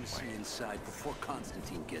 Oh, I want to see inside before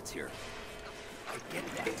Constantine gets here. I get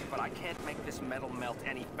that, but I can't make this metal melt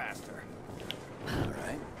any faster. All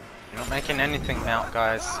right. You're not making anything melt,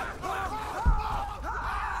 guys.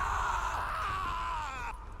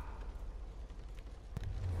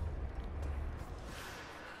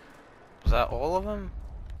 Was that all of them?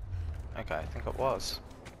 Okay, I think it was.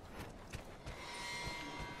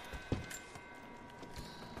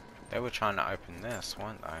 They were trying to open this,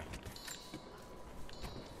 weren't they?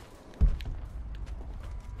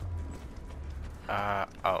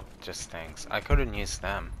 Oh, just things. I couldn't use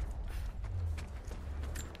them.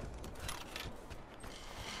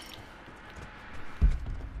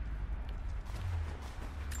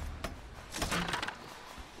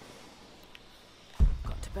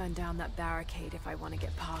 Got to burn down that barricade if I want to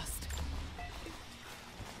get past.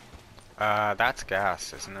 That's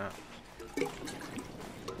gas, isn't it?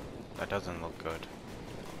 That doesn't look good.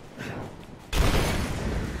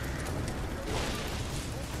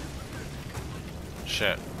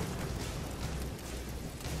 Shit.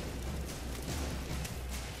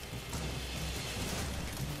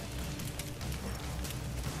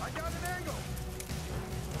 I got an angle.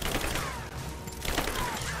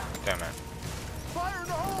 Damn it. Fire in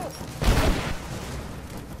the hole.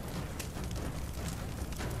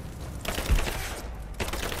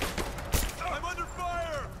 I'm under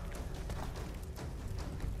fire.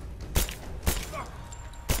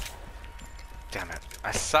 Damn it.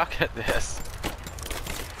 I suck at this.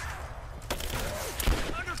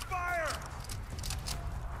 Under fire.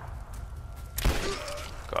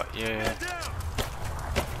 Got you. Man down.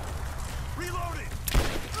 Reloading.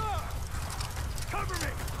 Cover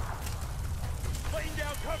me. Laying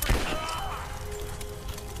down cover.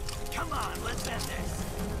 Come on, let's end this.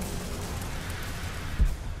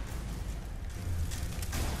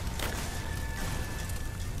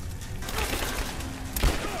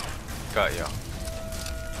 Got you.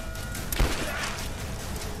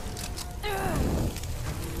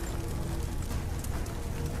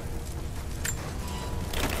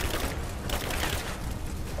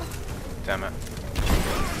 Damn it.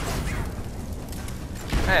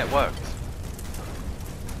 Hey, it worked.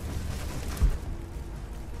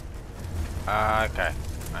 Okay.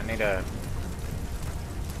 I need a...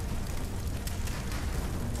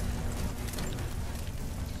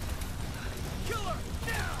 Killer,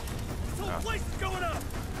 now. This whole Oh. place is going up.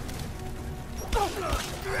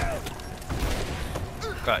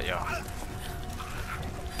 Got you.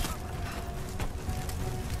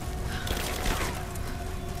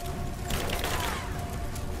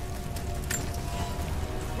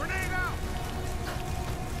 Grenade out.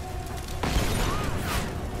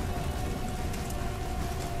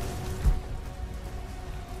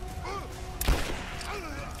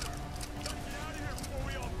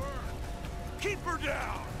 Keep her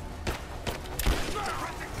down.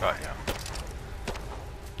 Got you.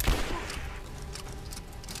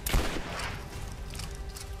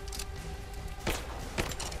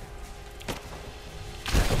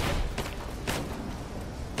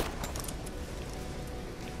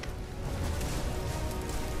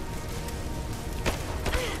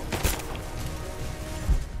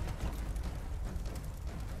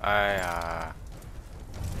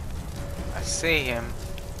 I see him.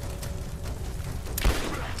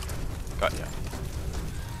 Got you.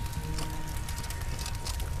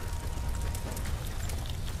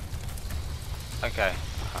 Okay.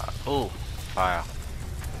 Ooh, fire.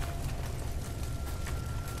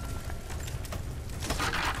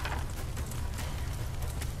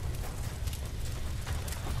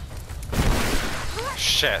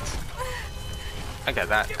 Shit. I get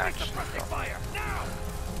that actually. Fire now.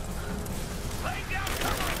 Laying down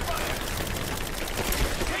covering fire.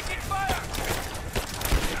 Taking fire.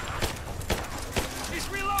 He's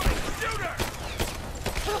reloading. Shoot her.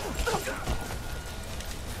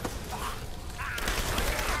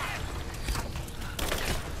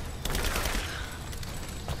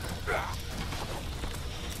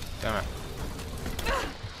 Damn it.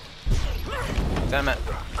 Damn it.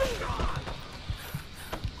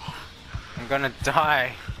 I'm gonna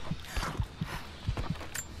die.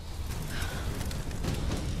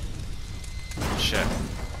 Shit.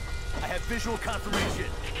 I have visual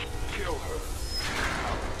confirmation. Kill her.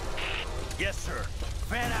 Yes, sir.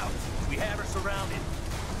 Fan out. We have her surrounded.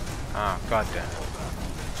 Oh, goddamn.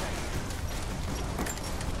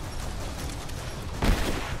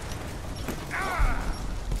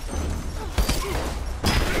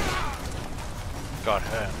 got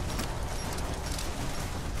her.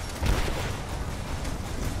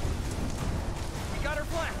 We got her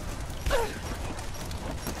flanked.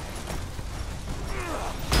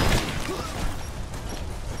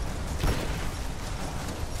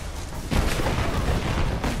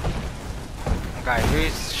 Okay,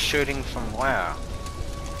 who's shooting from where?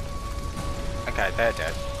 Okay, they're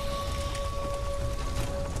dead.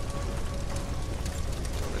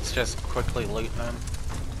 Let's just quickly loot them.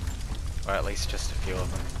 Or at least just a few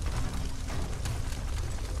of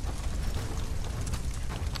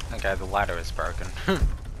them. Okay, the ladder is broken.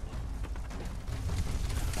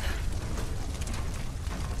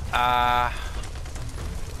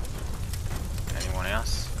 Anyone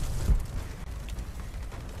else?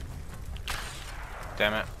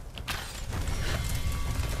 Damn it.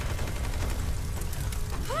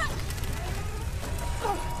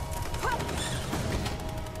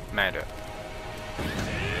 Made it.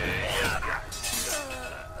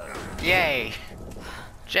 Yay!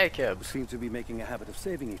 Jacob! We seem to be making a habit of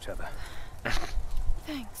saving each other.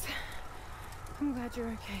 Thanks. I'm glad you're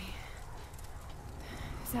okay.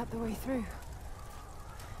 Is that the way through?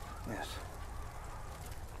 Yes.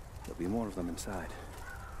 There'll be more of them inside.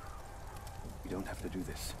 You don't have to do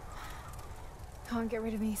this. Can't get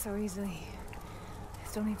rid of me so easily. I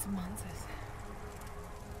still need some answers.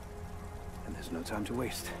 And there's no time to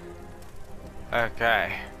waste.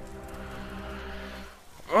 Okay.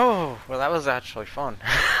 Oh, well that was actually fun.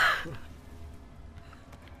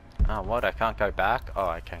 Oh, what? I can't go back? Oh,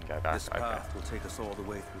 I can go back. This Okay. path will take us all the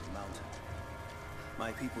way through the mountain.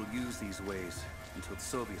 My people used these ways until the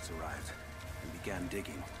Soviets arrived and began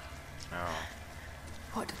digging. Oh.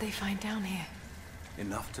 What did they find down here?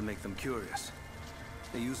 Enough to make them curious.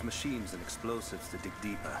 They used machines and explosives to dig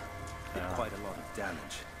deeper. Did quite a lot of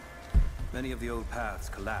damage. Many of the old paths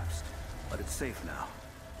collapsed, but it's safe now.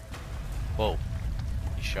 Whoa.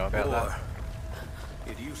 You sure about that?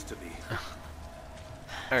 It used to be.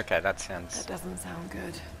 Okay, that sounds That doesn't sound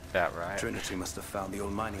good. about right. Trinity must have found the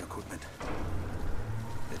old mining equipment.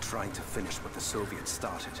 They're trying to finish what the Soviets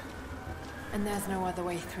started. And there's no other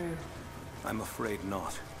way through. I'm afraid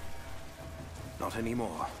not. Not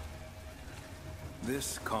anymore.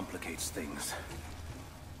 This complicates things.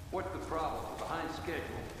 What's the problem? Behind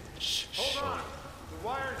schedule. Shh. Hold on. The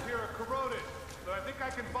wires here are corroded, but I think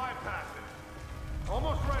I can bypass it.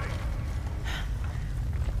 Almost ready.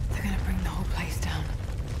 They're gonna bring the whole place down.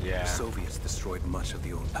 Yeah. The Soviets destroyed much of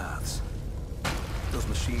the old paths. Those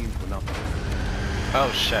machines were not...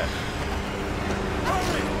 Oh shit.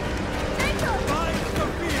 Find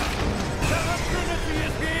Sophia! Tell her Trinity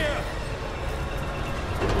is here!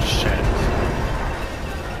 Shit.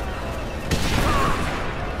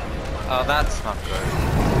 Oh, that's not good.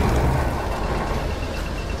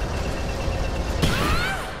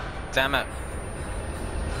 Damn it.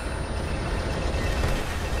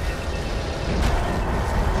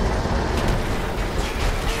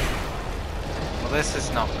 Well, this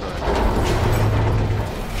is not good.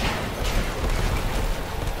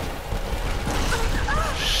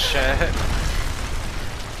 Shit.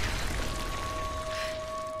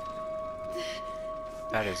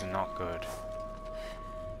 That is not good.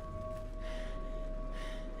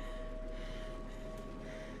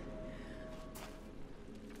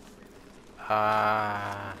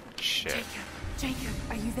 Shit. Jacob,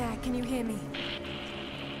 are you there? Can you hear me?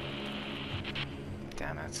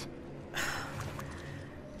 Damn it.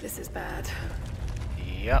 This is bad.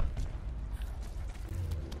 Yep.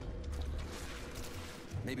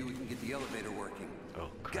 Maybe we can get the elevator working. Oh,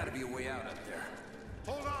 Gotta be a way out up there.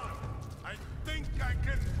 Hold on. I think I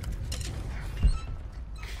can...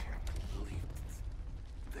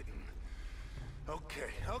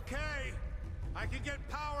 Okay. I can get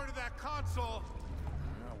power to that console.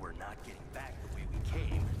 No, we're not getting back the way we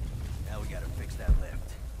came. Now we gotta fix that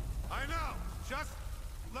lift. I know. Just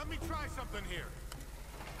let me try something here.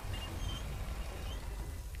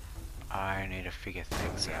 I need to figure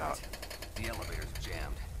things out. The elevator's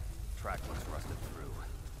jammed. Track looks rusted through.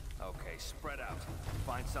 Okay, spread out.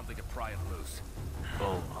 Find something to pry it loose.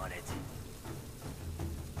 Oh. On it.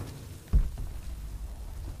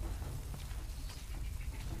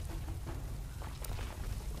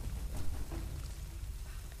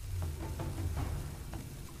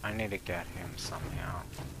 I need to get him somehow.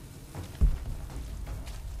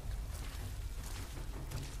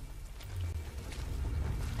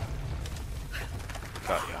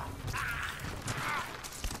 Got ya.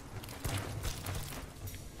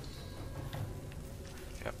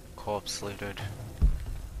 Yep, corpse looted.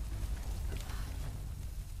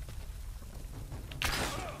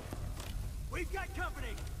 We've got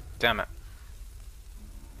company! Damn it.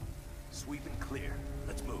 Sweep and clear. clear.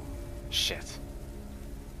 Let's move. Shit.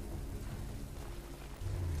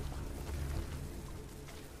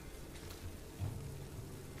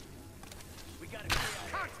 We got it.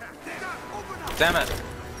 Contact there. Open up. Damn it.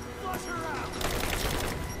 Flush her out.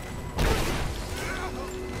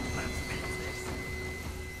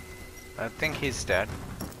 I think he's dead.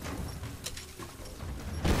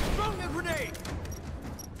 Throw a grenade.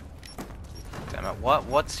 Damn it.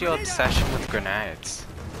 What's your obsession with grenades?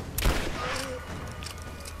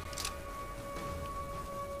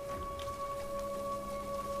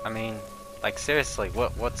 I mean, like seriously,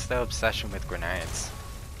 what's the obsession with grenades?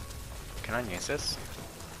 Can I use this?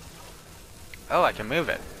 Oh, I can move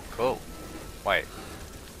it. Cool. Wait.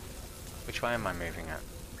 Which way am I moving it?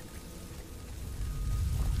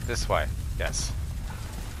 This way. Yes.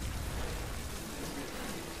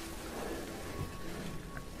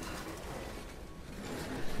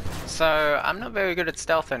 So, I'm not very good at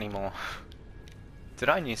stealth anymore. Did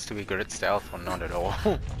I used to be good at stealth or not at all?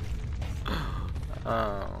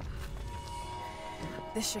 Oh.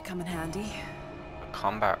 This should come in handy. A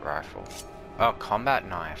combat rifle. Oh, combat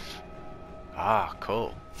knife. Ah,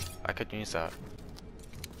 cool. I could use that.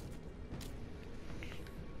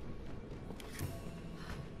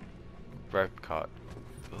 Rope cut.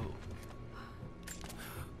 Ooh.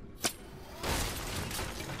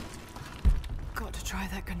 Got to try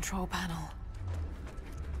that control panel.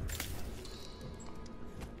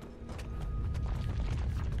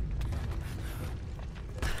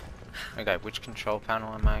 Okay, which control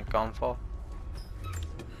panel am I going for?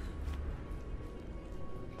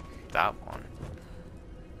 That one.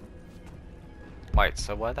 Wait,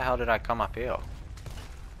 so where the hell did I come up here?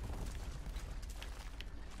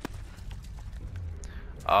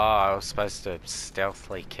 Oh, I was supposed to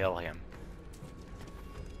stealthily kill him.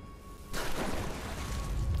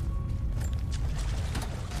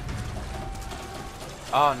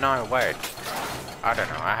 Oh no, wait. I don't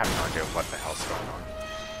know, I have no idea what the hell's going on.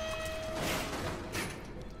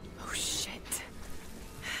 Oh shit.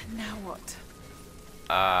 Now what?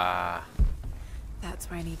 That's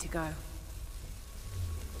where I need to go.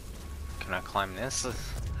 Can I climb this?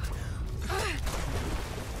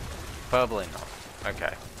 Probably not.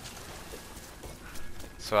 Okay.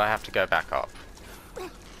 So I have to go back up.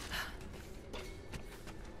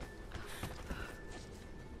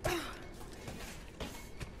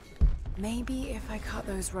 Maybe if I cut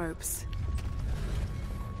those ropes.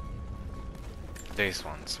 These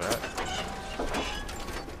ones, right?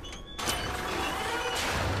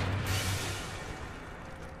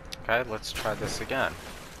 Okay, let's try this again.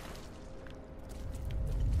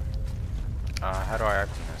 How do I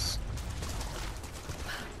open this?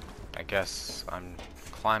 I guess I'm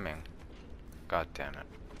climbing. God damn it.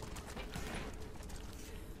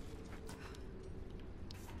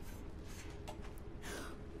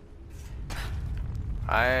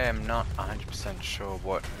 I am not 100% sure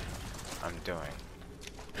what I'm doing.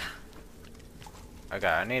 Okay,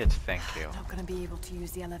 I needed to think here. Not gonna be able to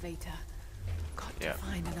use the elevator. Got to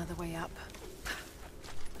find another way up.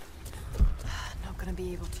 Not gonna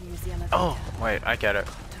be able to use the elevator. Oh, wait, I get it.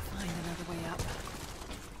 Got to find another way up.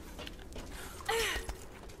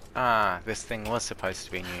 Ah, this thing was supposed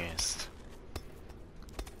to be used.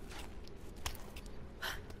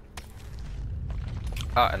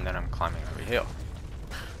 Oh, and then I'm climbing over here.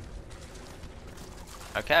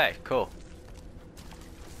 Okay, cool.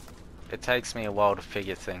 It takes me a while to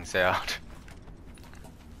figure things out.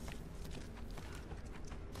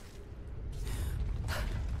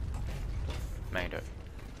 Made it.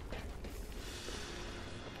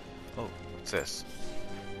 Oh, what's this?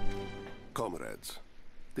 Comrades,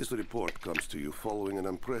 this report comes to you following an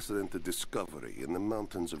unprecedented discovery in the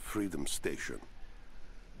mountains of Freedom Station.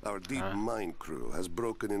 Our deep mine crew has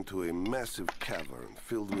broken into a massive cavern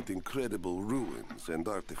filled with incredible ruins and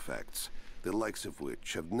artifacts, the likes of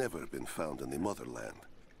which have never been found in the motherland.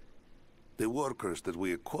 The workers that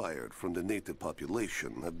we acquired from the native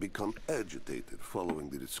population have become agitated following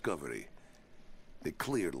the discovery. They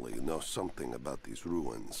clearly know something about these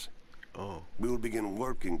ruins. Oh. We will begin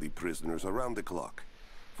working the prisoners around the clock,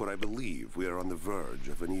 for I believe we are on the verge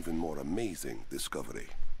of an even more amazing discovery.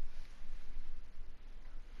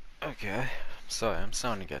 Okay, sorry, I'm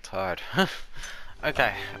starting to get tired.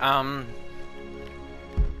 Okay, I'm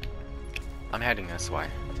heading this way.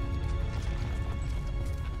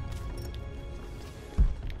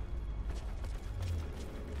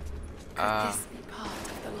 Could this be part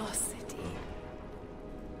of the Lost City?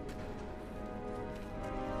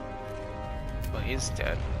 Well, he's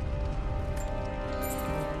dead.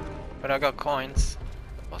 But I got coins.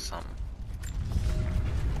 Or something.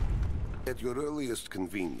 At your earliest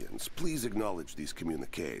convenience, please acknowledge these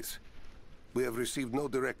communiques. We have received no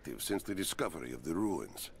directive since the discovery of the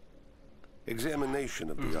ruins. Examination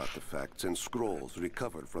of the artifacts and scrolls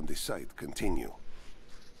recovered from the site continue.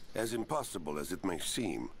 As impossible as it may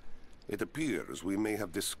seem, it appears we may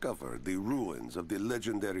have discovered the ruins of the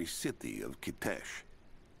legendary city of Kitezh.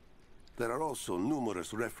 There are also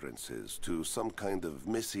numerous references to some kind of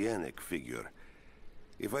messianic figure.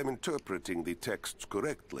 If I'm interpreting the texts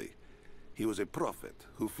correctly, he was a prophet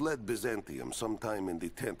who fled Byzantium sometime in the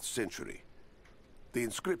 10th century. The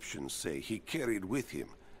inscriptions say he carried with him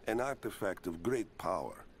an artifact of great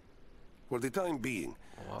power. For the time being,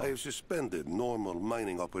 I have suspended normal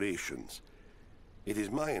mining operations. It is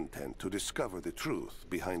my intent to discover the truth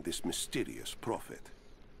behind this mysterious prophet.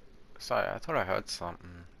 Sorry, I thought I heard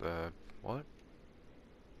something. What?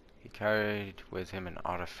 He carried with him an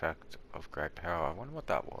artifact of great power. I wonder what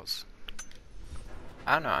that was.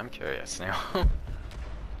 I don't know, I'm curious now.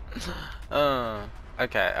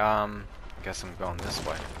 Okay, guess I'm going this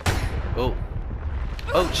way. Oh.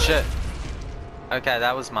 Oh shit. Okay,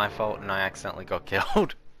 that was my fault and I accidentally got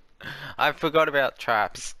killed. I forgot about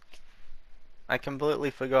traps. I completely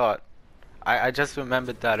forgot. I just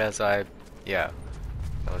remembered that as I... Yeah.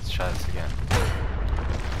 So let's try this again.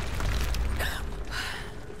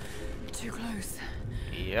 Too close.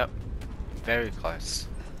 Yep. Very close.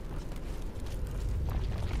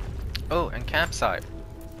 Oh, and campsite.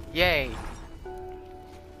 Yay!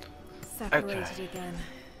 Separated again.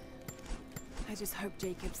 I just hope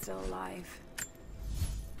Jacob's still alive.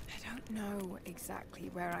 I don't know exactly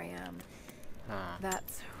where I am.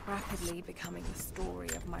 That's rapidly becoming the story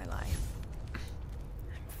of my life.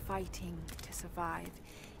 I'm fighting to survive,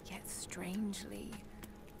 yet strangely,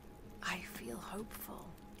 I feel hopeful.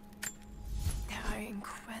 There are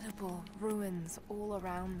incredible ruins all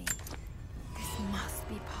around me. This must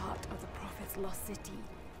be part of the Prophet's lost city.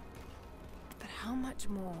 But how much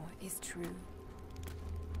more is true?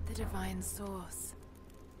 The divine source.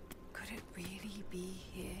 Could it really be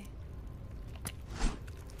here?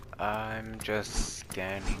 I'm just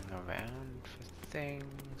scanning around for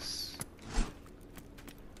things.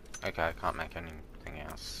 Okay, I can't make anything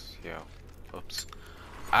else here. Oops.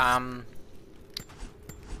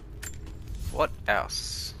 What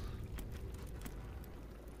else?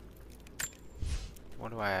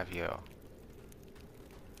 What do I have here?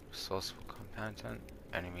 Resourceful component.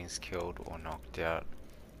 Enemies killed or knocked out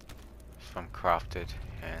from crafted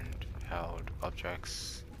and held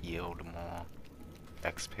objects yield more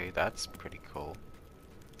XP. That's pretty cool.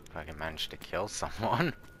 If I can manage to kill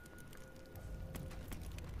someone.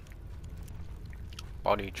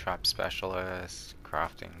 Body trap specialist,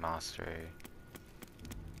 crafting mastery,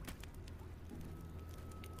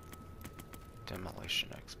 demolition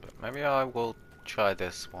expert. Maybe I will try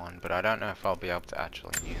this one, but I don't know if I'll be able to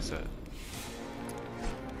actually use it.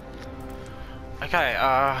 Okay,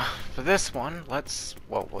 for this one, let's,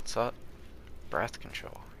 well, what's that? Breath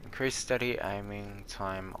control. Increase steady aiming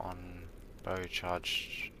time on bow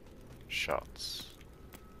charge shots.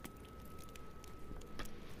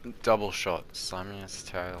 Double shots.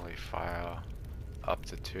 Simultaneously fire up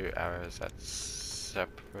to 2 arrows at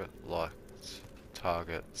separate locked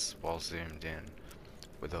targets while zoomed in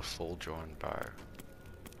with a full drawn bow.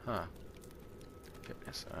 Huh.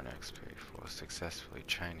 Fitness earn XP for successfully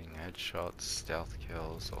chaining headshots, stealth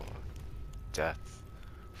kills, or death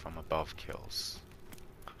from above kills.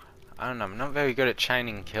 I don't know, I'm not very good at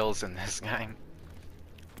chaining kills in this game.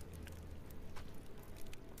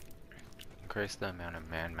 Increase the amount of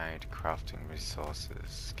man-made crafting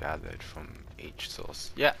resources gathered from each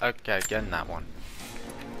source. Yeah, okay, getting that one.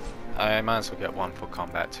 I might as well get one for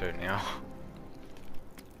combat too now.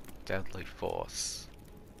 Deadly force.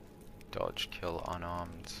 Dodge kill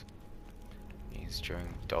unarmed. Used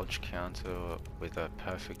during dodge counter with a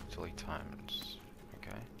perfectly timed.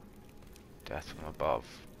 Okay. Death from above.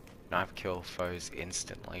 Knife kill foes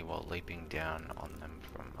instantly while leaping down on them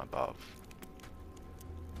from above.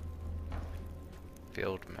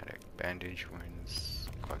 Field medic. Bandage wounds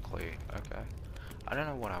quickly. Okay. I don't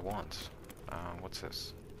know what I want. What's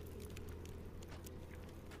this?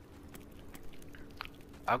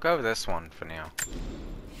 I'll go with this one for now.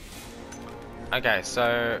 Okay,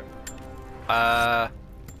 so... oh,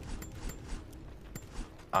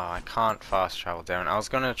 I can't fast travel down. I was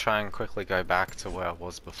gonna try and quickly go back to where I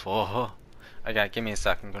was before. Okay, give me a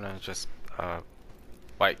sec. I'm gonna just...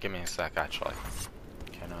 wait, give me a sec, actually.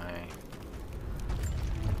 Can I...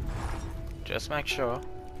 just make sure?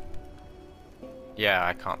 Yeah,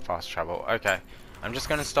 I can't fast travel. Okay, I'm just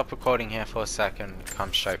gonna stop recording here for a sec and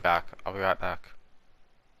come straight back. I'll be right back.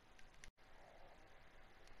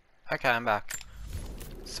 Okay, I'm back.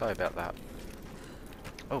 Sorry about that.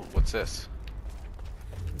 Oh, what's this?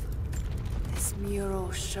 This mural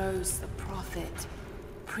shows the prophet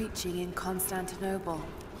preaching in Constantinople.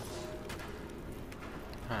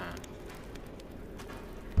 Huh.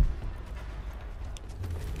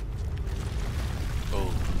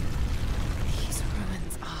 Oh. These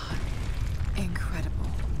ruins are incredible.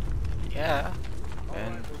 Yeah.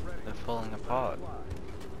 And they're falling apart.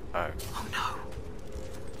 Oh. Oh no.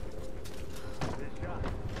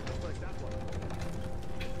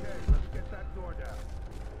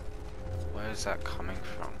 Where is that coming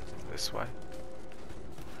from? This way?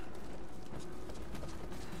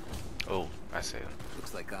 Oh, I see them.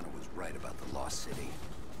 Looks like Anna was right about the Lost City.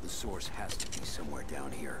 The source has to be somewhere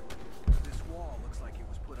down here. This wall looks like it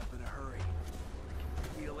was put up in a hurry. I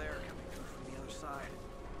can feel air coming through from the other side.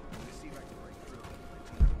 I'm gonna see if I can break through. Might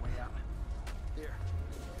be another way out. Here.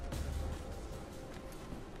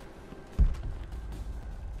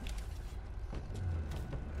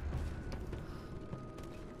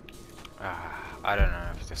 I don't know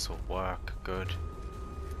if this will work good.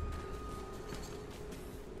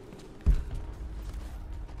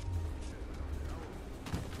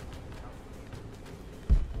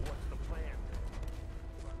 What's the plan?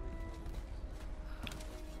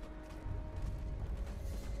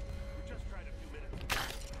 We just tried a few minutes.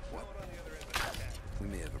 What? On the other end of the attack. We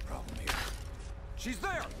may have a problem here. She's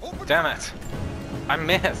there! Open Damn it! I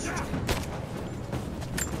missed!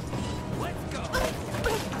 Let's go!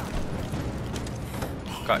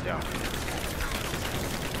 Got ya.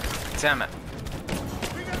 Damn it.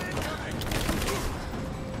 We got incoming!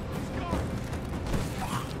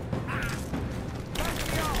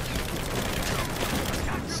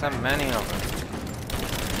 So many of them.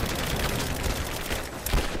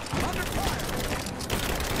 Under fire!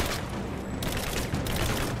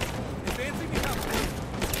 Advancing the house.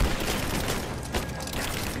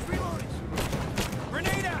 He's reloading.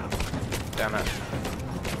 Grenade out! Damn it.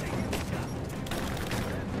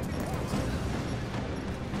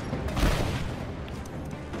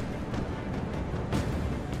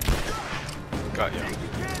 Got you.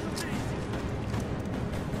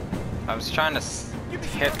 I was trying to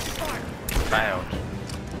hit. Failed.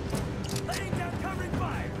 Laying down covering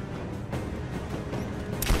fire.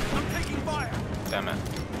 I'm taking fire. Damn it.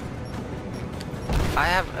 I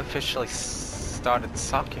have officially started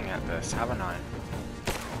sucking at this, haven't I?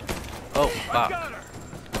 Oh, I fuck. got her.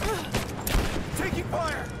 Taking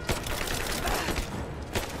fire.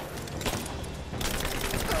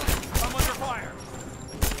 I'm under fire.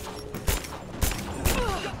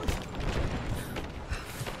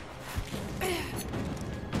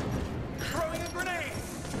 Throwing a grenade.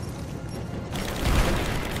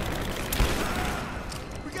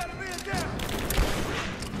 We got a man down.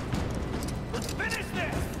 Let's finish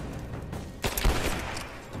this.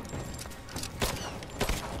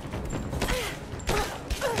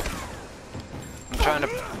 I'm trying to.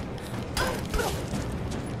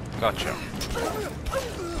 Gotcha.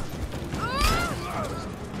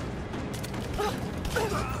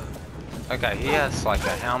 Okay, he has like a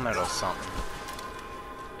helmet or something.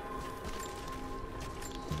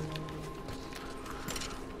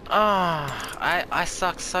 Ah, I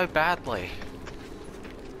suck so badly.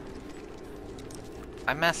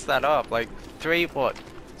 I messed that up. Like 2,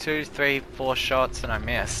 3, 4 shots and I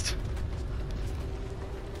missed.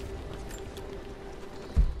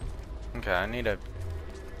 Okay, I need to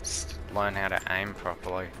learn how to aim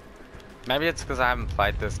properly. Maybe it's because I haven't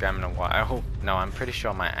played this game in a while. No, I'm pretty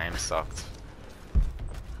sure my aim sucked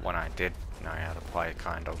when I did know how to play,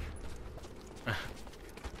 kind of.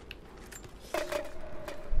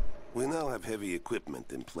 We now have heavy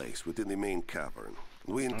equipment in place within the main cavern.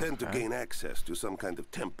 We intend to gain access to some kind of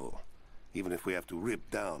temple, even if we have to rip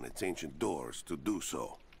down its ancient doors to do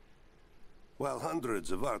so. While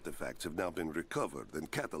hundreds of artifacts have now been recovered and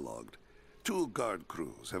catalogued, 2 guard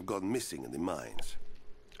crews have gone missing in the mines.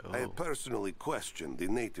 I have personally questioned the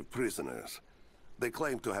native prisoners. They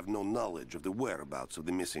claim to have no knowledge of the whereabouts of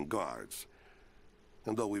the missing guards.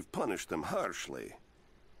 And though we've punished them harshly,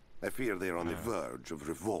 I fear they are on the verge of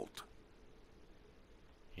revolt.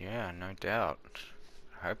 Yeah, no doubt.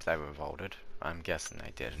 I hope they revolted. I'm guessing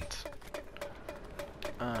they didn't.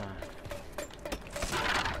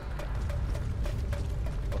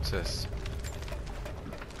 What's this?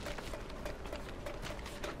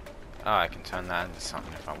 Oh, I can turn that into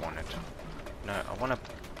something if I wanted. No, I want to...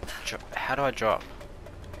 How do I drop?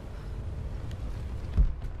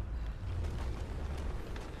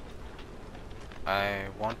 I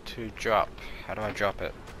want to drop. How do I drop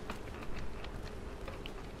it?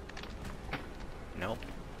 Nope.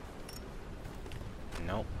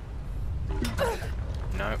 Nope.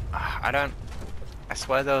 No, I don't... I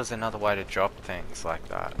swear there was another way to drop things like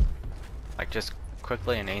that. Like just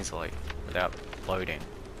quickly and easily, without loading.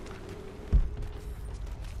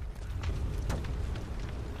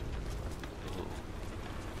 Ooh.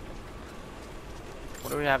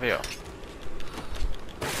 What do we have here?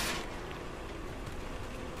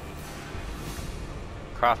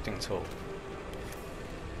 Crafting tool.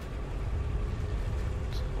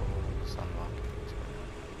 Tools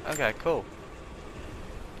unlocked. Okay, cool.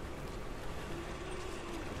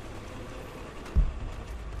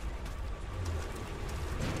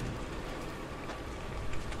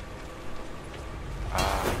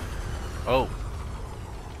 Oh.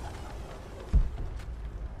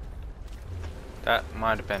 That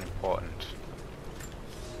might have been important.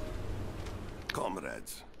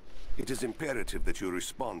 Comrades, it is imperative that you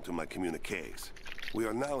respond to my communiques. We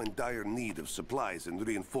are now in dire need of supplies and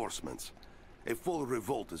reinforcements. A full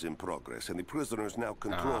revolt is in progress, and the prisoners now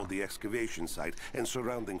control the excavation site and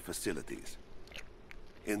surrounding facilities.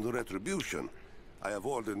 In retribution, I have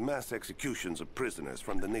ordered mass executions of prisoners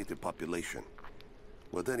from the native population.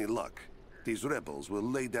 With any luck, these rebels will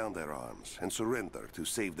lay down their arms and surrender to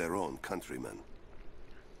save their own countrymen.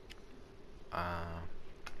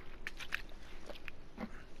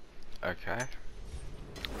 Okay.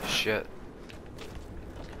 Shit.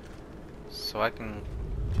 So I can...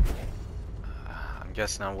 I'm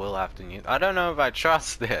guessing I will have to use... I don't know if I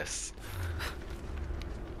trust this.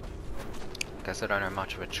 Guess I don't have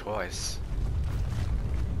much of a choice.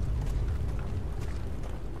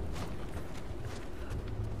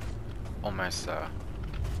 Almost there.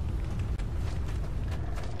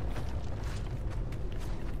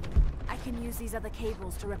 I can use these other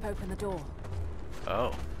cables to rip open the door.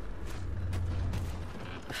 Oh.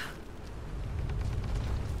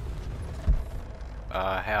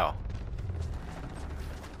 How?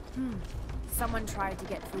 Someone tried to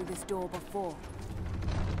get through this door before.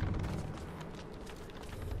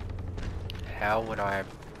 How would I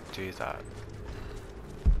do that?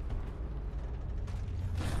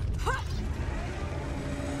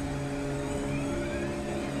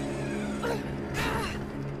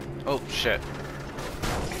 Oh shit.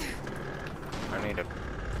 I need to...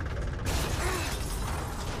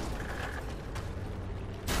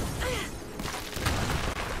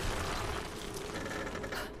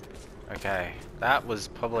 Okay, that was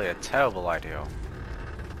probably a terrible idea.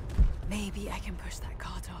 Maybe I can push that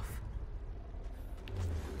cart off.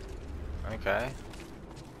 Okay.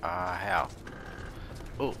 How?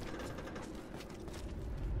 Ooh.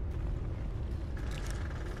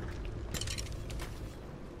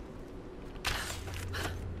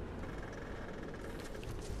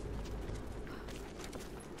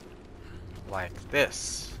 Like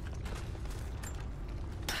this.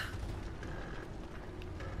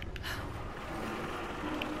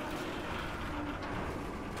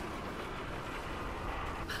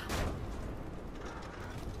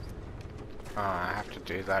 Oh, I have to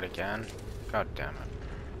do that again? God damn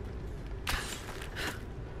it.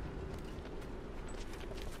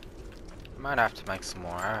 I might have to make some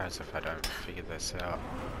more arrows if I don't figure this out.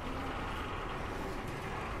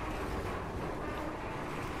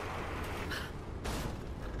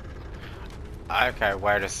 Okay,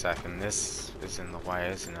 wait a second. This is in the way,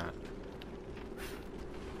 isn't it?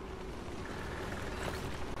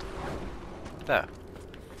 There.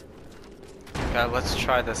 Okay, let's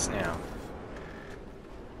try this now.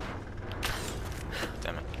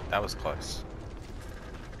 Damn it, that was close.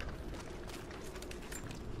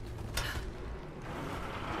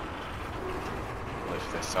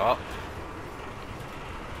 Lift this up.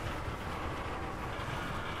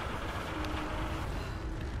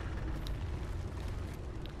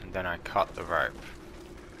 And then I cut the rope.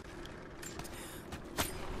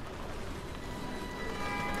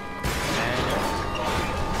 And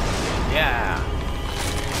yeah.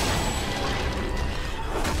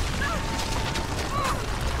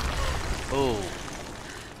 Ooh.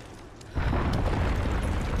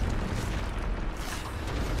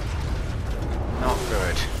 Not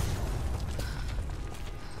good.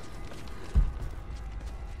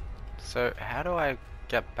 So, how do I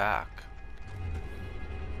get back?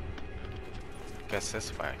 Guess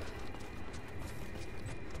this way.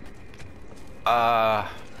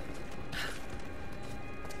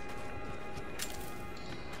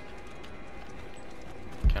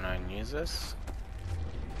 Can I use this?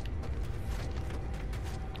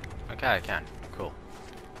 Okay, I can. Cool.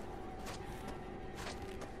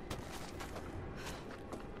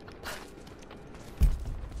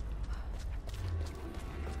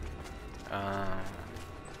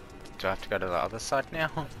 Do I have to go to the other side now?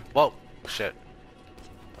 Whoa! Shit.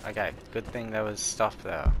 Okay, good thing there was stuff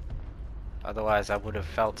there. Otherwise I would have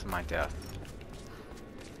fell to my death.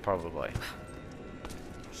 Probably.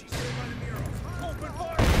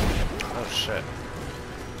 Oh shit.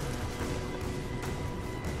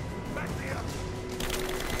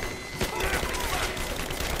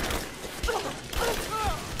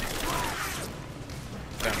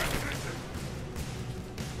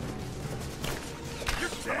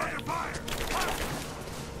 Damn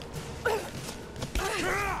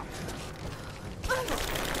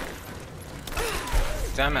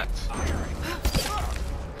it. Damn it.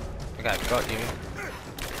 Okay, got you.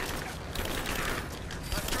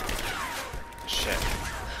 Shit.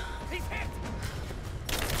 He's hit.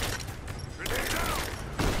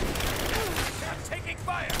 Taking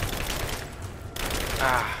fire.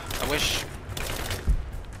 Ah, I wish.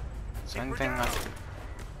 Is there anything I...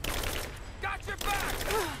 Got your back.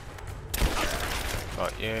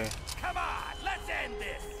 Got you. Come on, let's end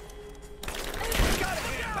this. Got it.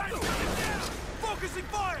 Back down. Focusing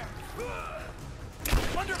fire.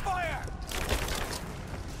 Under fire.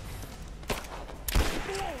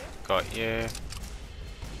 Got you.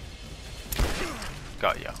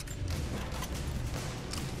 Got you.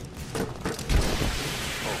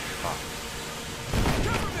 Oh fuck.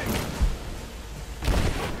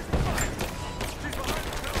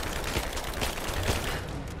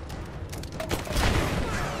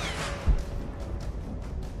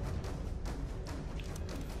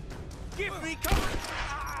 Give me cover.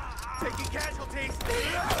 Taking casualties.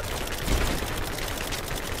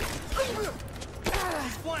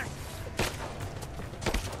 He's flanked.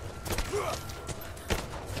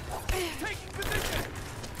 Taking position.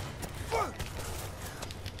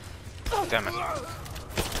 Damn it.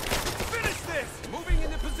 Finish this. Moving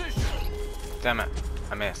into position. Damn it.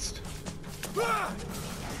 I missed.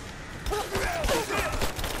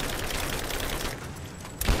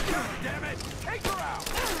 Damn it. Take her out.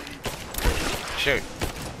 Shoot.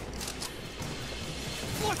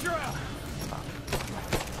 Watch her out.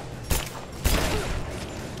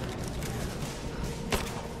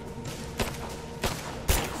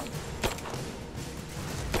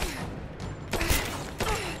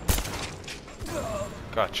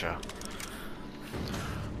 Gotcha.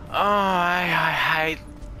 Oh, I hate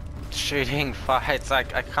shooting fights. I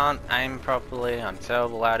can't aim properly. I'm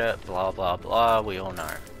terrible at it. Blah blah blah. We all know.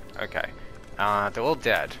 Okay. They're all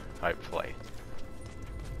dead. Hopefully.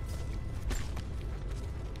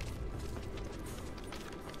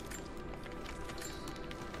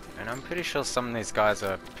 And I'm pretty sure some of these guys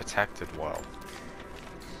are protected well.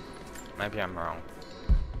 Maybe I'm wrong.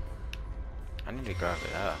 I need to go over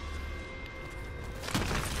there.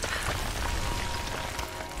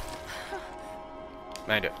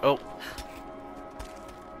 Made it. Oh.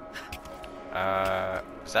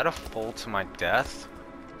 Is that a fall to my death?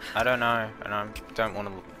 I don't know, and I don't want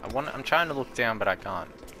to. I'm trying to look down, but I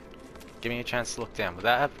can't. Give me a chance to look down. Would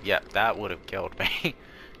that have? Yep, that would have killed me.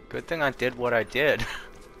 Good thing I did what I did.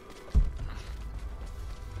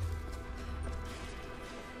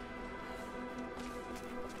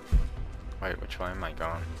 Wait, which way am I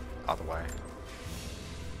going? Other way.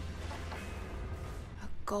 A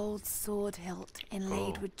gold sword hilt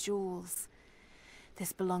inlaid with jewels.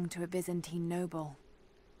 This belonged to a Byzantine noble.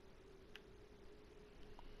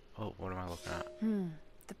 Oh, what am I looking at?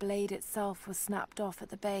 The blade itself was snapped off at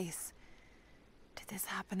the base. Did this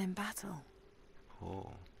happen in battle? Oh.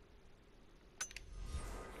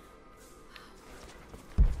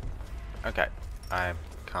 Okay, I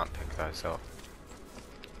can't pick those up.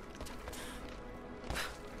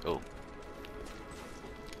 Oh.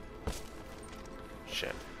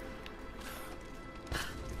 Shit.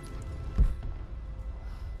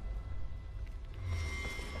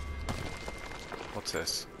 What's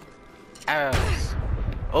this? Arrows!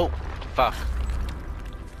 Oh, fuck.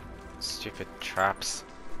 Stupid traps.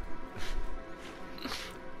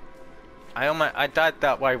 I died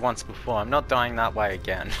that way once before. I'm not dying that way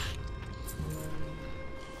again.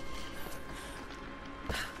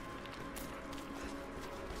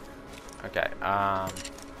 Okay,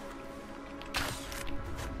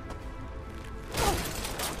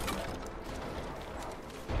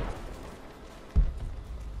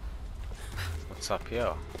 what's up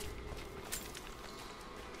here?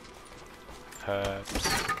 Herbs.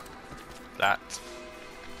 That.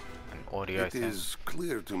 An audio thing. It is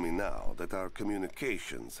clear to me now that our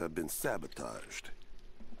communications have been sabotaged.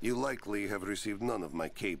 You likely have received none of my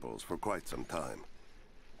cables for quite some time.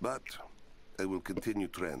 But I will continue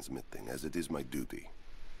transmitting, as it is my duty.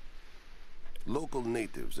 Local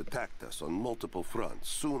natives attacked us on multiple fronts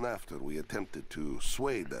soon after we attempted to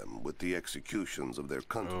sway them with the executions of their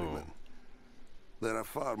countrymen. There are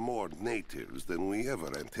far more natives than we ever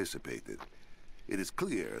anticipated. It is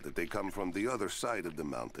clear that they come from the other side of the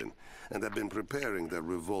mountain and have been preparing their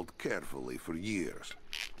revolt carefully for years.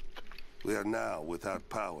 We are now without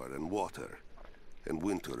power and water, and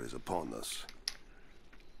winter is upon us.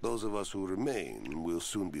 Those of us who remain will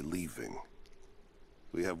soon be leaving.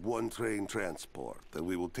 We have one train transport, and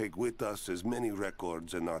we will take with us as many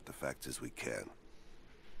records and artifacts as we can.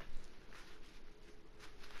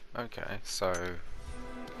 Okay, so...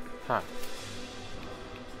 Huh.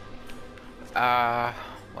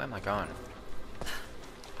 Where am I going?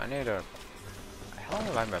 I need a... How long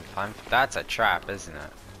have I been playing? That's a trap, isn't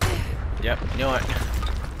it? Yep, knew it.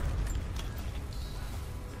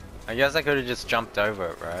 I guess I could have just jumped over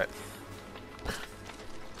it, right?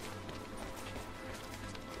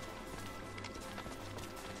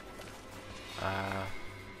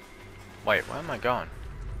 Wait, where am I going?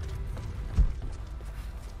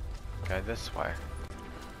 Go this way.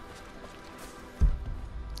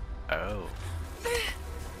 Oh.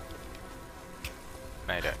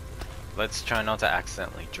 Made it. Let's try not to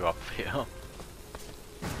accidentally drop here.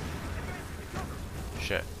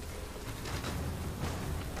 Shit.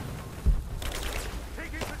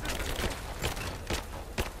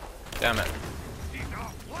 Damn it.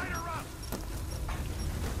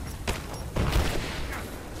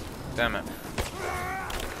 Damn it.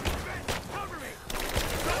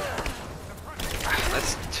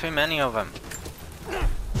 That's too many of them.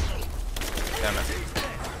 Damn it.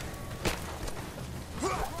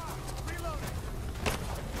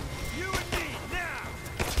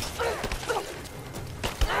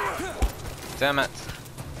 Damn it.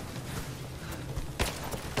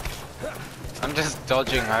 I'm just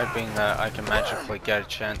dodging, hoping that I can magically get a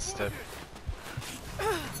chance to...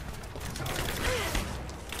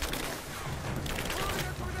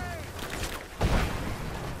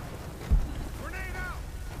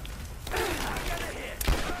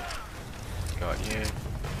 Got you.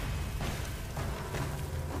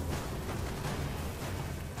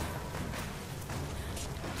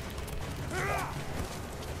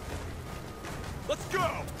 Let's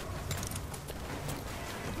go!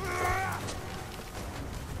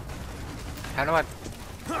 How do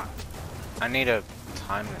I need to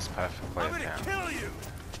time this perfectly. I'm gonna kill you!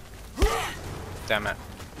 Damn it.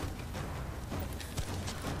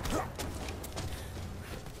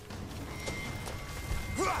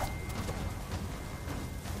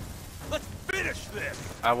 Let's finish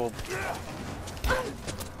this! I will...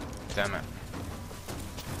 Damn it.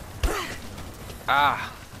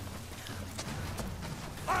 Ah!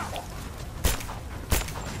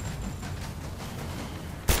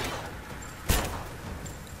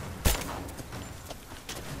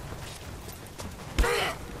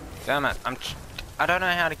 Damn it, I don't know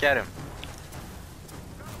how to get him.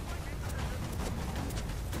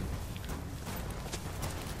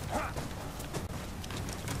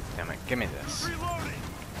 Damn it, give me this.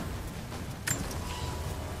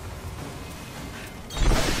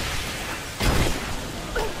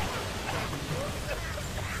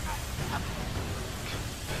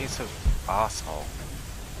 Piece of asshole.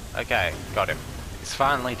 Okay, got him. He's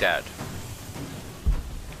finally dead.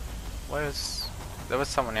 Where's... There was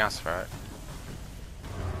someone else, right?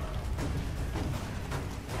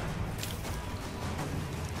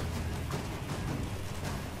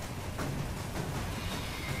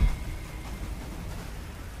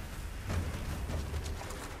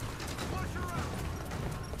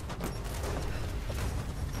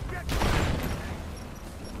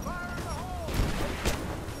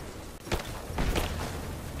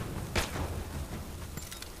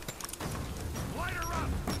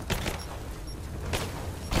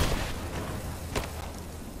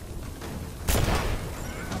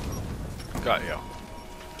 Got you.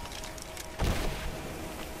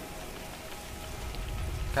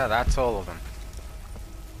 Okay, that's all of them.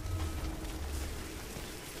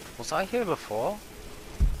 Was I here before?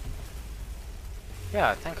 Yeah,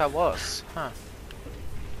 I think I was. Huh.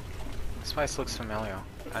 This place looks familiar.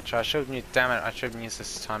 Actually, I should have damn it, I should have used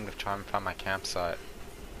this time to try and find my campsite.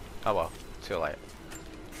 Oh well, too late.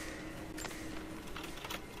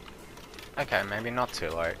 Okay, maybe not too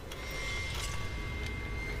late.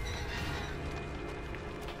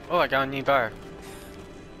 Oh, I got a new bow.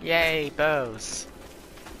 Yay, bows.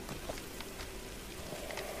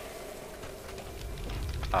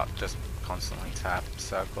 Oh, just constantly tap,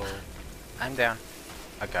 circle, and down.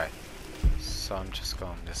 Okay, so I'm just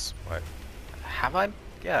going this way. Have I?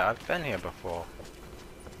 Yeah, I've been here before.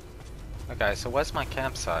 Okay, so where's my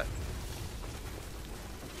campsite?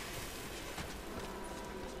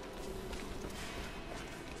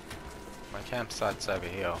 My campsite's over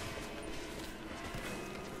here.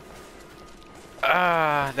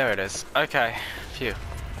 There it is. Okay, phew.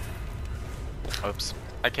 Oops.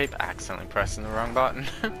 I keep accidentally pressing the wrong button.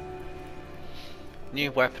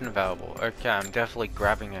 New weapon available. Okay, I'm definitely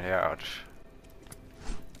grabbing it out.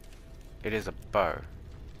 It is a bow.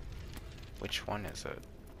 Which one is it?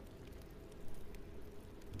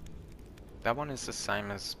 That one is the same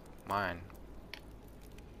as mine.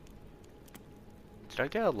 Did I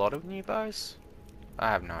get a lot of new bows?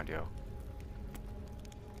 I have no idea.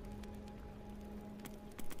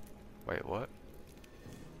 Wait, what?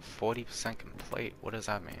 40% complete? What does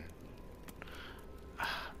that mean?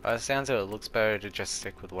 By the sounds of it, it looks better to just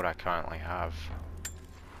stick with what I currently have.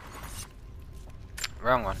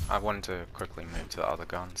 Wrong one. I wanted to quickly move to the other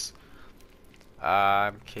guns.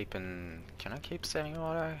 I'm keeping... Can I keep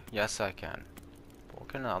semi-auto? Yes, I can. What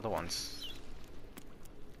can the other ones...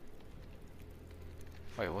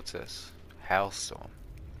 Wait, what's this? Hailstorm.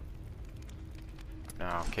 No,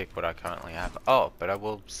 I'll keep what I currently have. Oh, but I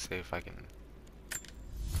will see if I can...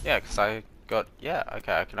 Yeah, because I got... Yeah,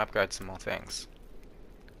 okay, I can upgrade some more things.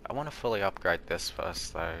 I want to fully upgrade this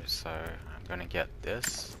first, though, so I'm going to get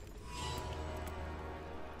this.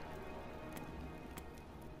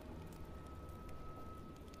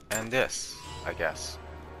 And this, I guess.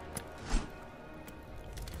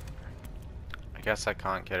 I guess I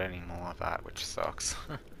can't get any more of that, which sucks.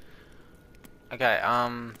 Okay,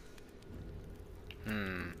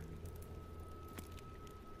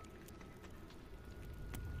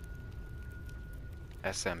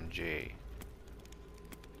 SMG.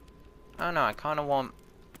 I don't know, I kind of want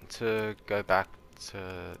to go back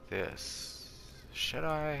to this. Should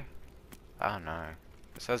I? I don't know.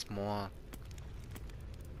 It says more.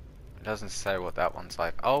 It doesn't say what that one's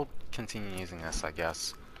like. I'll continue using this, I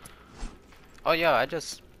guess. Oh yeah,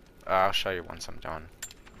 I'll show you once I'm done.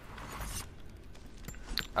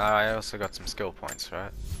 I also got some skill points,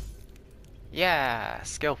 right? Yeah,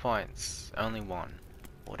 skill points. Only one.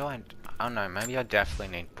 What do I don't know, maybe I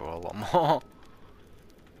definitely need Brawler more.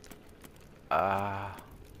 Bandage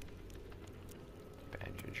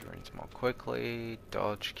runes more quickly.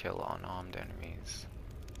 Dodge, kill unarmed enemies.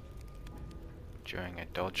 During a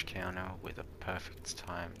dodge counter with a perfect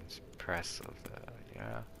timed press of the...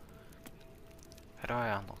 Yeah. How do I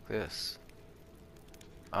unlock this?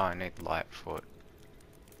 Oh, I need Lightfoot.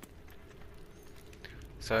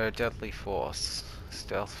 So, Deadly Force.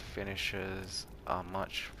 Stealth finishes are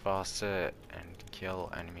much faster and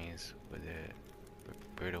kill enemies with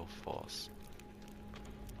brutal force.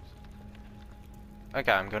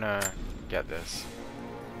 Okay, I'm gonna get this.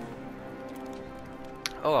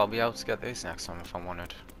 Oh, I'll be able to get these next time if I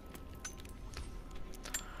wanted.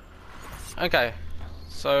 Okay,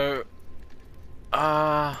 so...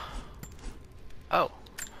 Oh, I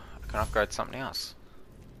can upgrade something else.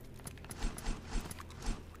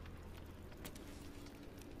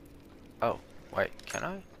 Oh, wait, can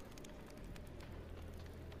I?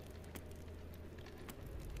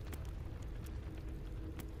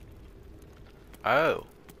 Oh.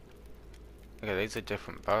 Okay, these are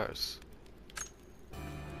different bows.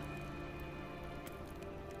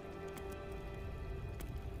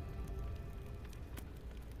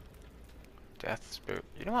 Death Spirit.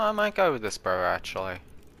 You know what, I might go with this bow actually.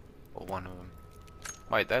 Or one of them.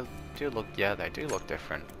 Wait, they do look, yeah, they do look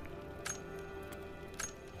different.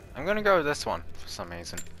 I'm gonna go with this one for some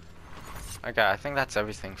reason. Okay, I think that's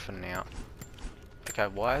everything for now. Okay,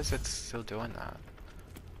 why is it still doing that?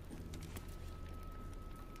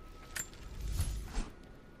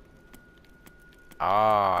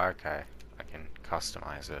 Oh, okay. I can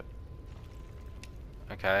customize it.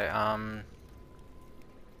 Okay,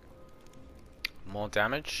 more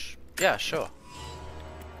damage? Yeah, sure.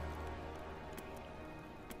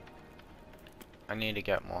 I need to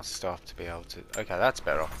get more stuff to be able to... Okay, that's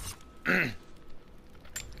better.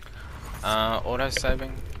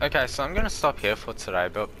 Auto-saving. Okay, so I'm gonna stop here for today,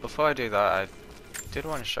 but before I do that, I did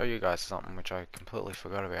want to show you guys something which I completely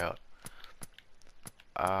forgot about.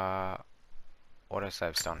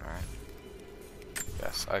 Auto-save's done, right?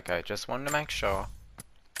 Yes, okay, just wanted to make sure.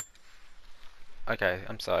 Okay,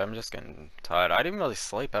 I'm sorry, I'm just getting tired. I didn't really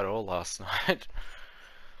sleep at all last night.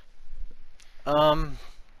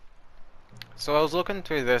 So I was looking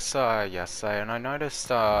through this yesterday, and I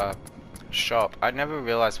noticed shop. I never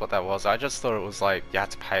realized what that was. I just thought it was like you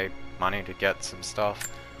had to pay money to get some stuff.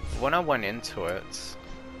 When I went into it,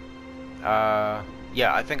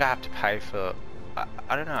 yeah, I think I have to pay for...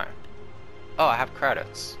 I don't know. Oh, I have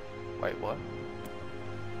credits. Wait, what?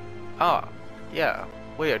 Oh, yeah,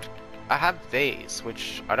 weird. I have these,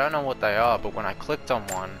 which I don't know what they are, but when I clicked on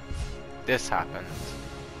one, this happened.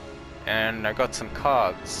 And I got some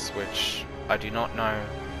cards, which I do not know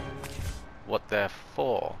what they're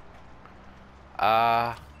for.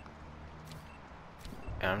 And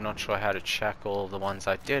I'm not sure how to check all the ones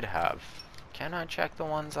I did have. Can I check the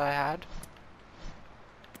ones I had?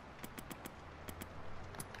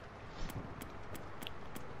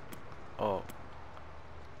 Oh.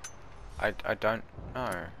 I don't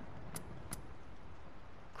know.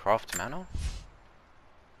 Croft Manor?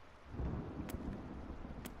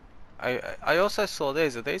 I also saw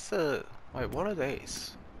these. Are these the... Wait, what are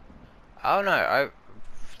these? I don't know. I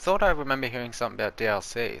thought I remember hearing something about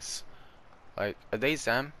DLCs. Like, are these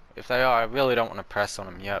them? If they are, I really don't want to press on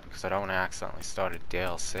them yet because I don't want to accidentally start a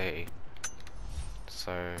DLC.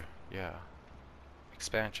 So, yeah.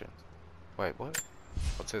 Expansion. Wait, what?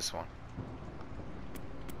 What's this one?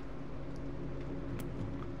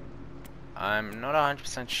 I'm not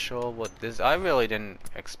 100% sure what this... I really didn't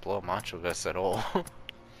explore much of this at all.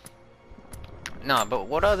 No, but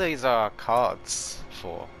what are these cards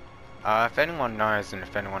for? If anyone knows and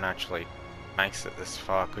if anyone actually makes it this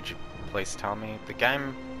far, could you please tell me? The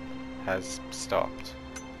game has stopped.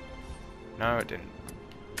 No, it didn't.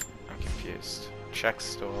 I'm confused. Check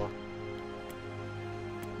store.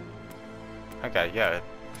 Okay, yeah, it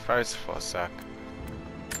froze for a sec.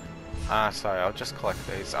 Sorry, I'll just collect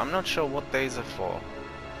these. I'm not sure what these are for.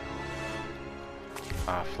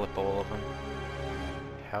 Flip all of them.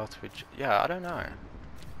 Health yeah, I don't know.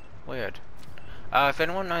 Weird. If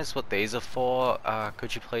anyone knows what these are for,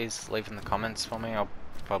 could you please leave in the comments for me? I'll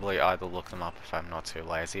probably either look them up if I'm not too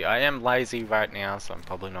lazy. I am lazy right now, so I'm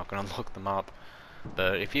probably not going to look them up.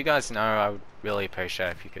 But if you guys know, I would really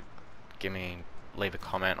appreciate if you could leave a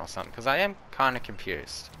comment or something, because I am kind of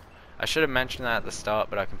confused. I should have mentioned that at the start,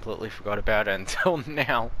 but I completely forgot about it until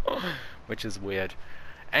now, which is weird.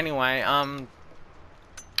 Anyway,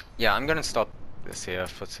 yeah, I'm going to stop this here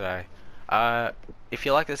for today. If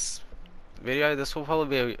you like this video, this will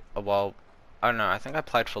probably be a while. I don't know, I think I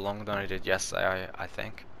played for longer than I did yesterday, I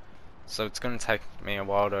think. So it's going to take me a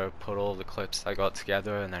while to put all the clips I got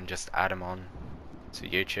together and then just add them on to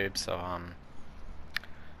YouTube. So,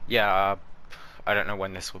 yeah, I don't know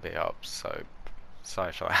when this will be up, so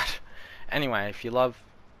sorry for that. Anyway, if you love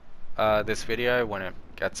this video when it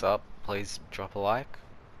gets up, please drop a like.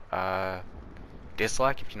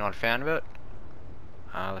 Dislike if you're not a fan of it.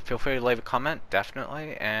 Feel free to leave a comment,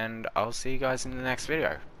 definitely, and I'll see you guys in the next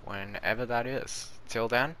video, whenever that is. Till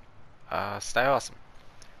then, stay awesome.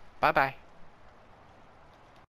 Bye bye.